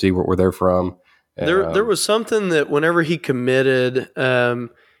Tennessee, where they're from. And, there was something that whenever he committed,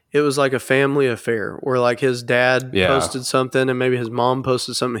 it was like a family affair where his dad posted something and maybe his mom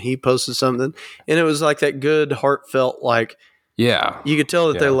posted something, he posted something, and it was like that good heartfelt you could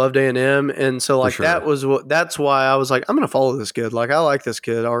tell that they loved A&M, and so that's why I was like, I'm going to follow this kid. I like this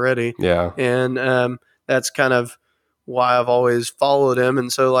kid already. Yeah. And that's kind of why I've always followed him,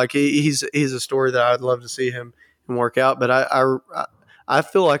 and so he's a story that I'd love to see him work out. But I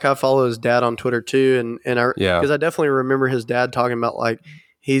feel like I follow his dad on Twitter too, and because I definitely remember his dad talking about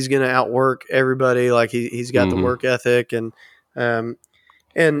he's going to outwork everybody. He's got the work ethic, and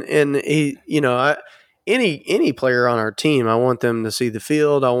he, any player on our team, I want them to see the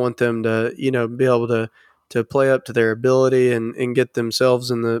field. I want them to, be able to play up to their ability and get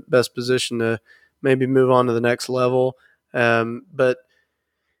themselves in the best position to maybe move on to the next level. But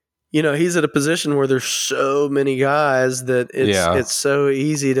he's at a position where there's so many guys that it's so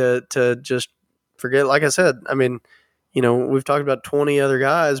easy to just forget. Like I said, I mean, we've talked about 20 other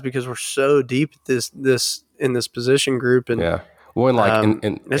guys because we're so deep at this in this position group, and it's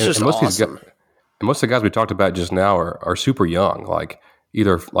just awesome. And most of the guys we talked about just now are super young,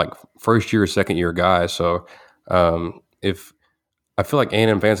 either first year or second year guys. So if I feel like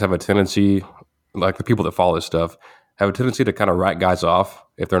A&M fans have a tendency, the people that follow this stuff, have a tendency to kind of write guys off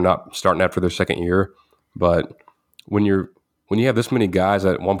if they're not starting after their second year. But when you have this many guys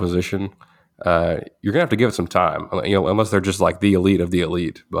at one position, you're gonna have to give it some time. Unless they're just like the elite of the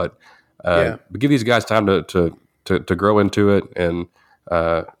elite. But give these guys time to grow into it and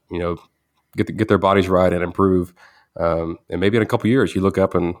get their bodies right and improve. And maybe in a couple years, you look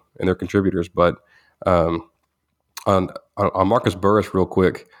up and they're contributors. But on Marcus Burris, real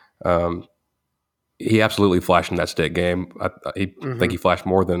quick, he absolutely flashed in that state game. I think he flashed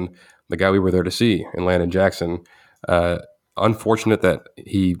more than the guy we were there to see in Landon Jackson. Unfortunate that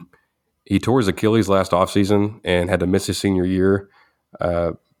he tore his Achilles last offseason and had to miss his senior year.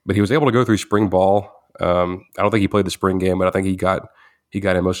 But he was able to go through spring ball. I don't think he played the spring game, but I think he got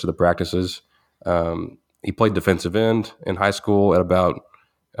in most of the practices. He played defensive end in high school at about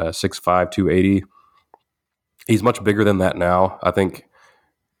 6'5", 280. He's much bigger than that now. I think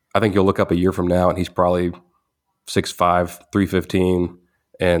you'll look up a year from now and he's probably 6'5", 315,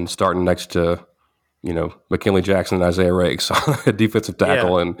 and starting next to McKinley Jackson and Isaiah Rakes on a defensive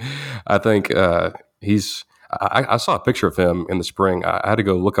tackle. Yeah. And I think I saw a picture of him in the spring. I had to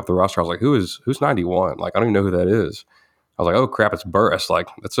go look up the roster. I was like, who's 91? Like, I don't even know who that is. I was like, oh crap, it's Burris. Like,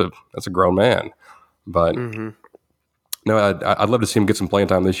 that's a grown man. But no, I'd love to see him get some playing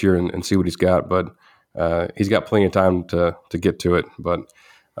time this year and see what he's got. But he's got plenty of time to get to it. But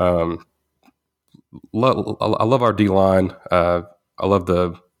I love our D line. I love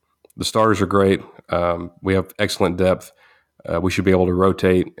the starters are great. We have excellent depth. We should be able to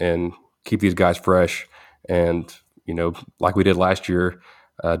rotate and keep these guys fresh. And like we did last year,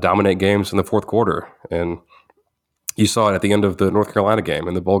 dominate games in the fourth quarter. And you saw it at the end of the North Carolina game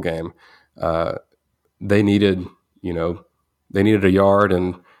in the bowl game. They needed a yard,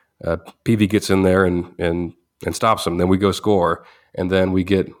 and PV gets in there and stops them. Then we go score, and then we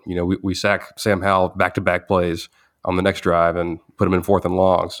get we sack Sam Howell back-to-back plays on the next drive and put him in 4th and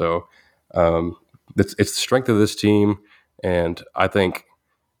long. So it's the strength of this team, and I think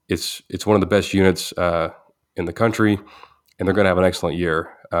it's one of the best units in the country, and they're going to have an excellent year.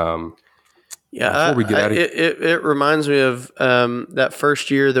 Before we get out of here, it reminds me of that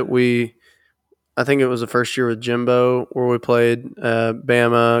first year that I think it was the first year with Jimbo where we played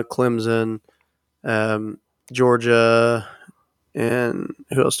Bama, Clemson, Georgia, and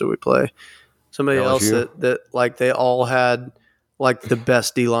who else did we play? Somebody LSU. Else that like they all had like the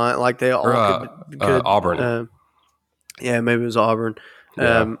best D line, like they all could Auburn. Maybe it was Auburn.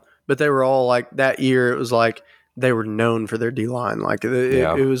 Yeah. But they were all like that year. It was like they were known for their D line. Like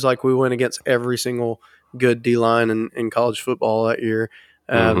it was like we went against every single good D line in college football that year.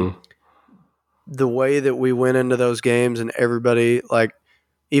 The way that we went into those games and everybody, like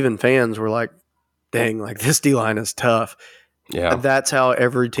even fans, were like, "Dang, like this D line is tough." Yeah, that's how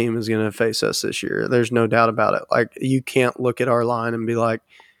every team is going to face us this year. There's no doubt about it. Like you can't look at our line and be like,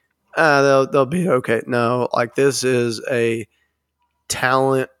 they'll be okay. No, like this is a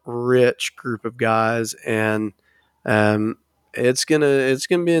talent-rich group of guys, and it's gonna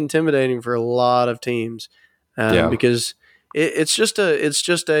be intimidating for a lot of teams because it's just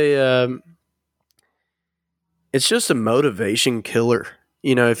a motivation killer.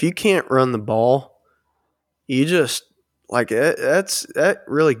 If you can't run the ball, you just like that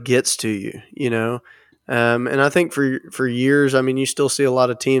really gets to you. And I think for years, I mean, you still see a lot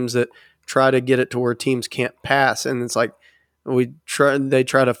of teams that try to get it to where teams can't pass, and it's like they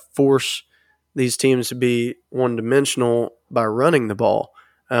try to force these teams to be one-dimensional by running the ball.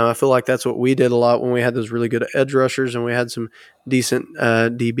 I feel like that's what we did a lot when we had those really good edge rushers and we had some decent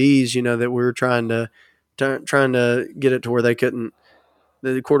DBs, that we were trying to get it to where they couldn't.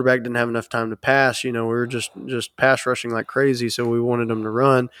 The quarterback didn't have enough time to pass. We were just pass rushing like crazy, so we wanted them to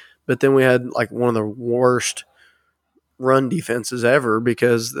run. But then we had like one of the worst run defenses ever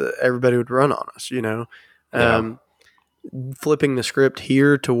because everybody would run on us. Flipping the script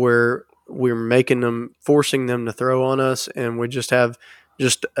here to where we're forcing them to throw on us, and we just have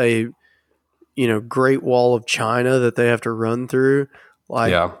just a great wall of China that they have to run through.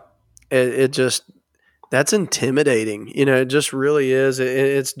 It just. That's intimidating. It just really is.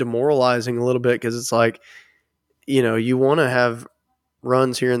 It's demoralizing a little bit because it's like, you want to have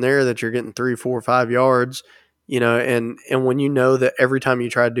runs here and there that you're getting 3, 4, 5 yards, and when you know that every time you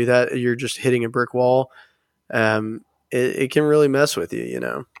try to do that, you're just hitting a brick wall, it can really mess with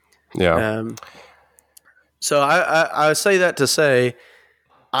you, Yeah. So I say that to say,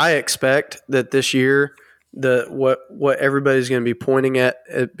 I expect that this year, what everybody's going to be pointing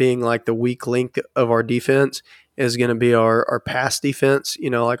at being like the weak link of our defense is going to be our pass defense.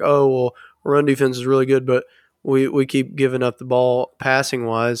 Like, oh, well, run defense is really good, but we keep giving up the ball passing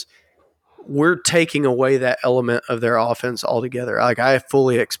wise. We're taking away that element of their offense altogether. Like, I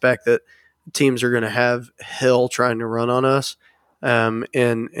fully expect that teams are going to have hell trying to run on us.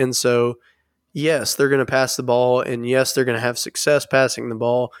 And so yes, they're going to pass the ball, and yes, they're going to have success passing the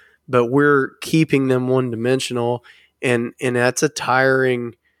ball, but we're keeping them one-dimensional, and that's a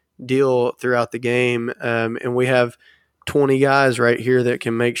tiring deal throughout the game. And we have 20 guys right here that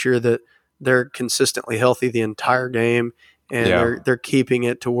can make sure that they're consistently healthy the entire game, and they're keeping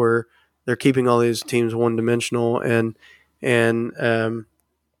it to where they're keeping all these teams one-dimensional, and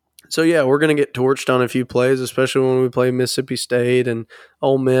so yeah, we're going to get torched on a few plays, especially when we play Mississippi State and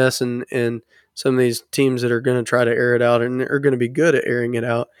Ole Miss and some of these teams that are going to try to air it out and are going to be good at airing it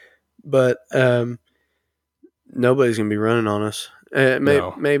out. But nobody's going to be running on us.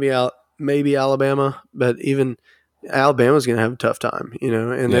 Maybe Alabama, but even Alabama's going to have a tough time,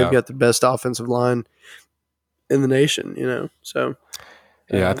 and they've got the best offensive line in the nation, so.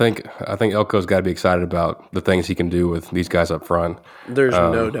 Yeah, I think Elko's got to be excited about the things he can do with these guys up front. There's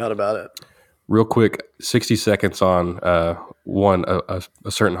no doubt about it. Real quick, 60 seconds on a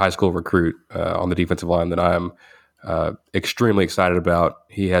certain high school recruit on the defensive line that I am extremely excited about.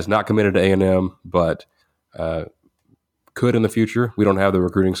 He has not committed to A&M, but could in the future. We don't have the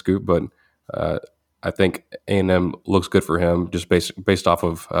recruiting scoop, but I think A&M looks good for him just based off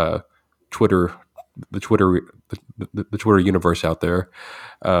of Twitter. The Twitter universe out there.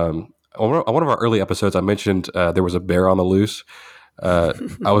 On one of our early episodes, I mentioned there was a bear on the loose. I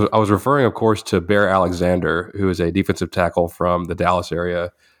was referring, of course, to Bear Alexander, who is a defensive tackle from the Dallas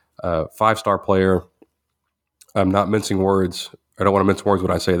area, 5-star player. I'm not mincing words. I don't want to mince words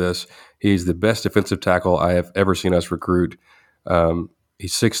when I say this. He's the best defensive tackle I have ever seen us recruit.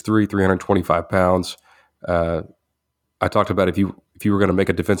 He's 6'3", 325 pounds. I talked about if you were going to make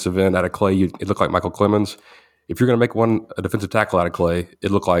a defensive end out of clay, it looked like Michael Clemens. If you're going to make a defensive tackle out of clay,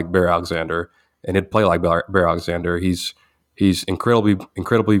 it looked like Bear Alexander, and he'd play like Bear Alexander. He's incredibly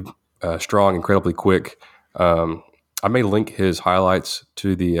strong, incredibly quick. I may link his highlights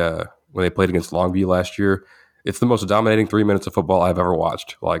to the when they played against Longview last year. It's the most dominating 3 minutes of football I've ever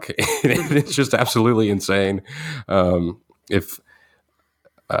watched. Like it's just absolutely insane.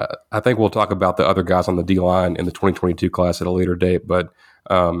 I think we'll talk about the other guys on the D-line in the 2022 class at a later date, but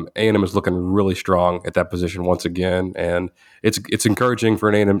A&M is looking really strong at that position once again, and it's encouraging for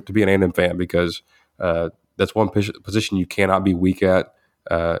an A&M to be an A&M fan because that's one position you cannot be weak at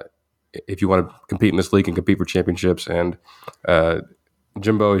if you want to compete in this league and compete for championships. And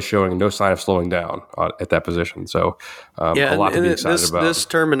Jimbo is showing no sign of slowing down at that position, so a lot to be excited about. This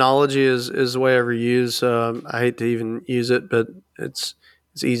terminology is the way I ever use. I hate to even use it, but it's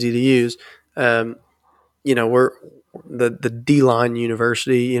easy to use. We're the D-line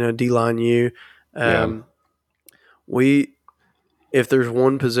university, D-line U. If there's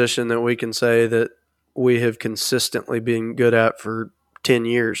one position that we can say that we have consistently been good at for 10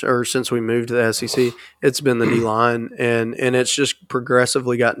 years or since we moved to the SEC, it's been the D-line, and it's just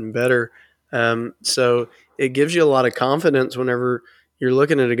progressively gotten better. So it gives you a lot of confidence whenever you're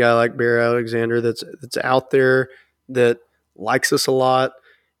looking at a guy like Bear Alexander that's out there, that likes us a lot.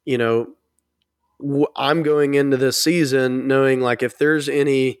 I'm going into this season knowing like if there's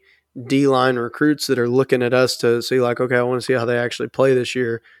any D-line recruits that are looking at us to see like, okay, I want to see how they actually play this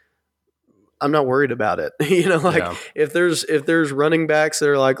year, I'm not worried about it. If there's running backs that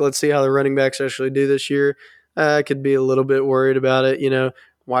are like, let's see how the running backs actually do this year, I could be a little bit worried about it.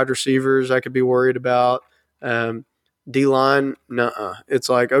 Wide receivers I could be worried about. D-line, nuh-uh. It's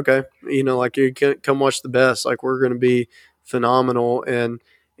like, okay, like you can come watch the best. Like we're going to be phenomenal.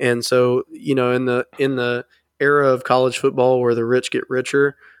 And so, in the era of college football where the rich get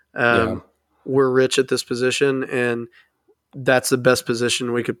richer, we're rich at this position, and that's the best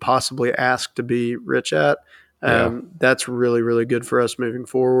position we could possibly ask to be rich at. That's really, really good for us moving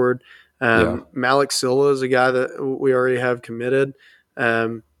forward. Malik Silla is a guy that we already have committed.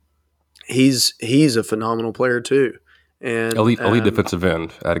 He's a phenomenal player too. And elite defensive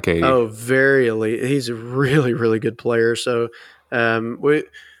end out of Katy. Oh, very elite. He's a really, really good player. So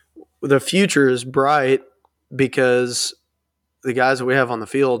the future is bright because the guys that we have on the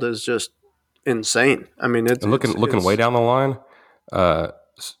field is just insane. I mean, it's looking way down the line.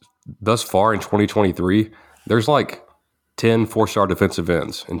 Thus far in 2023, there's like 10 4-star defensive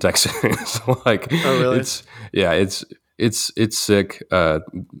ends in Texas. Like, oh, really? It's sick. I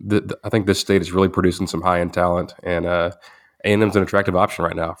think this state is really producing some high end talent, and A&M's an attractive option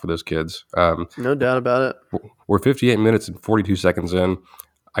right now for those kids. No doubt about it. We're 58 minutes and 42 seconds in.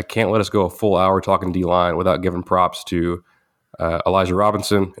 I can't let us go a full hour talking D-line without giving props to Elijah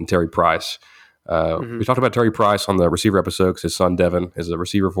Robinson and Terry Price. We talked about Terry Price on the receiver episode because his son Devin is a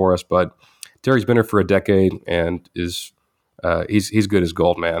receiver for us, but Terry's been here for a decade and is he's good as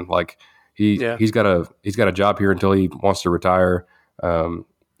gold, man. Like he's got a job here until he wants to retire.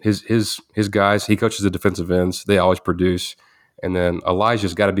 his guys, he coaches the defensive ends. They always produce. And then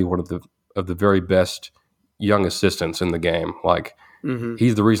Elijah's got to be one of the very best young assistants in the game. Like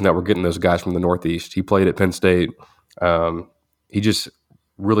he's the reason that we're getting those guys from the Northeast. He played at Penn State. He just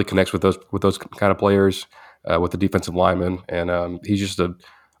really connects with those kind of players, with the defensive linemen, and he's just a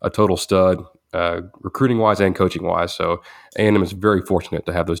total stud, recruiting wise and coaching wise. So A&M is very fortunate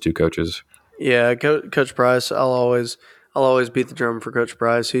to have those two coaches. Yeah, Coach Price. I'll always beat the drum for Coach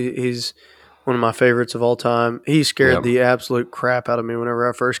Price. He's one of my favorites of all time. He scared the absolute crap out of me whenever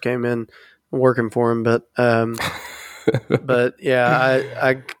I first came in working for him. But but yeah,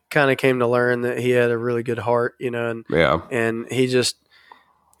 I kind of came to learn that he had a really good heart, and he's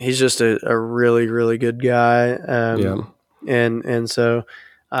just a really, really good guy. And so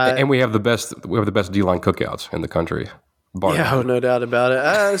and we have the best D-line cookouts in the country. Yeah, no doubt about it.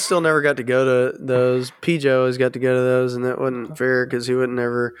 I still never got to go to those. P-Joe always got to go to those, and that wasn't fair because he would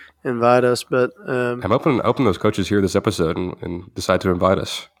never invite us. But I'm hoping those coaches hear this episode and decide to invite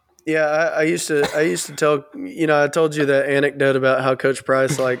us. Yeah, I used to tell, I told you that anecdote about how Coach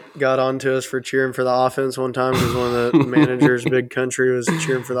Price got on to us for cheering for the offense one time because one of the managers, Big Country, was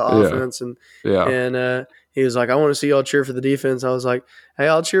cheering for the offense, and he was like, "I want to see y'all cheer for the defense." I was like, "Hey,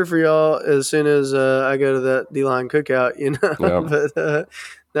 I'll cheer for y'all as soon as I go to that D-line cookout," Yeah. But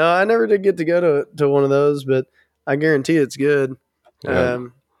no, I never did get to go to one of those, but I guarantee it's good. Yeah.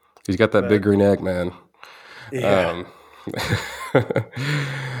 He's got that big green egg, man. Yeah.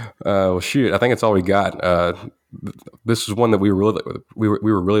 Well, shoot, I think that's all we got. This is one that we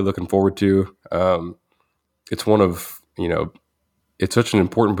were really looking forward to. It's one of it's such an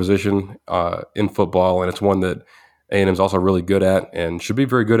important position in football, and it's one that A&M's also really good at and should be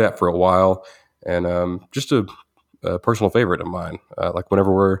very good at for a while. And just a personal favorite of mine. Like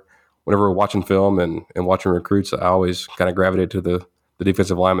whenever we're watching film and watching recruits, I always kind of gravitate to the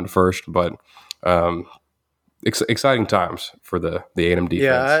defensive lineman first, but. Exciting times for the A&M defense.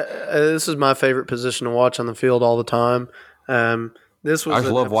 Yeah, this is my favorite position to watch on the field all the time. I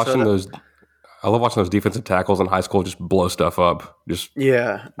love watching those defensive tackles in high school just blow stuff up,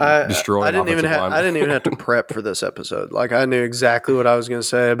 destroy. I didn't even have to prep for this episode. I knew exactly what I was going to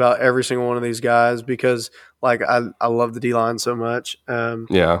say about every single one of these guys because I love the D-line so much.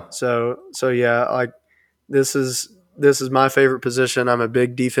 So yeah, this is my favorite position. I'm a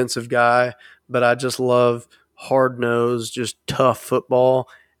big defensive guy, but I just love hard-nosed, just tough football.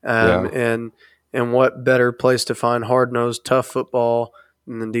 And what better place to find hard-nosed, tough football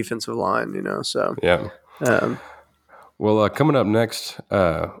than the defensive line, So yeah. Well, coming up next,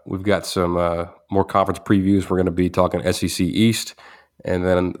 we've got some more conference previews. We're going to be talking SEC East, and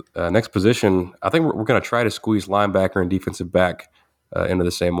then next position, I think we're going to try to squeeze linebacker and defensive back into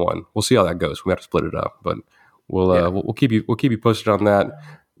the same one. We'll see how that goes. We have to split it up, but we'll keep you posted on that.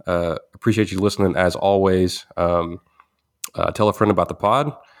 Appreciate you listening as always. Tell a friend about the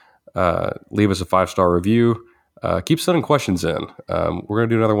pod. Leave us a 5-star review. Keep sending questions in. We're going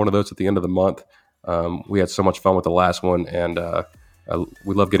to do another one of those at the end of the month. We had so much fun with the last one, and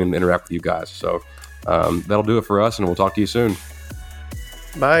we love getting to interact with you guys. So that'll do it for us, and we'll talk to you soon.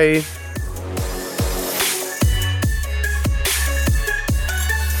 Bye.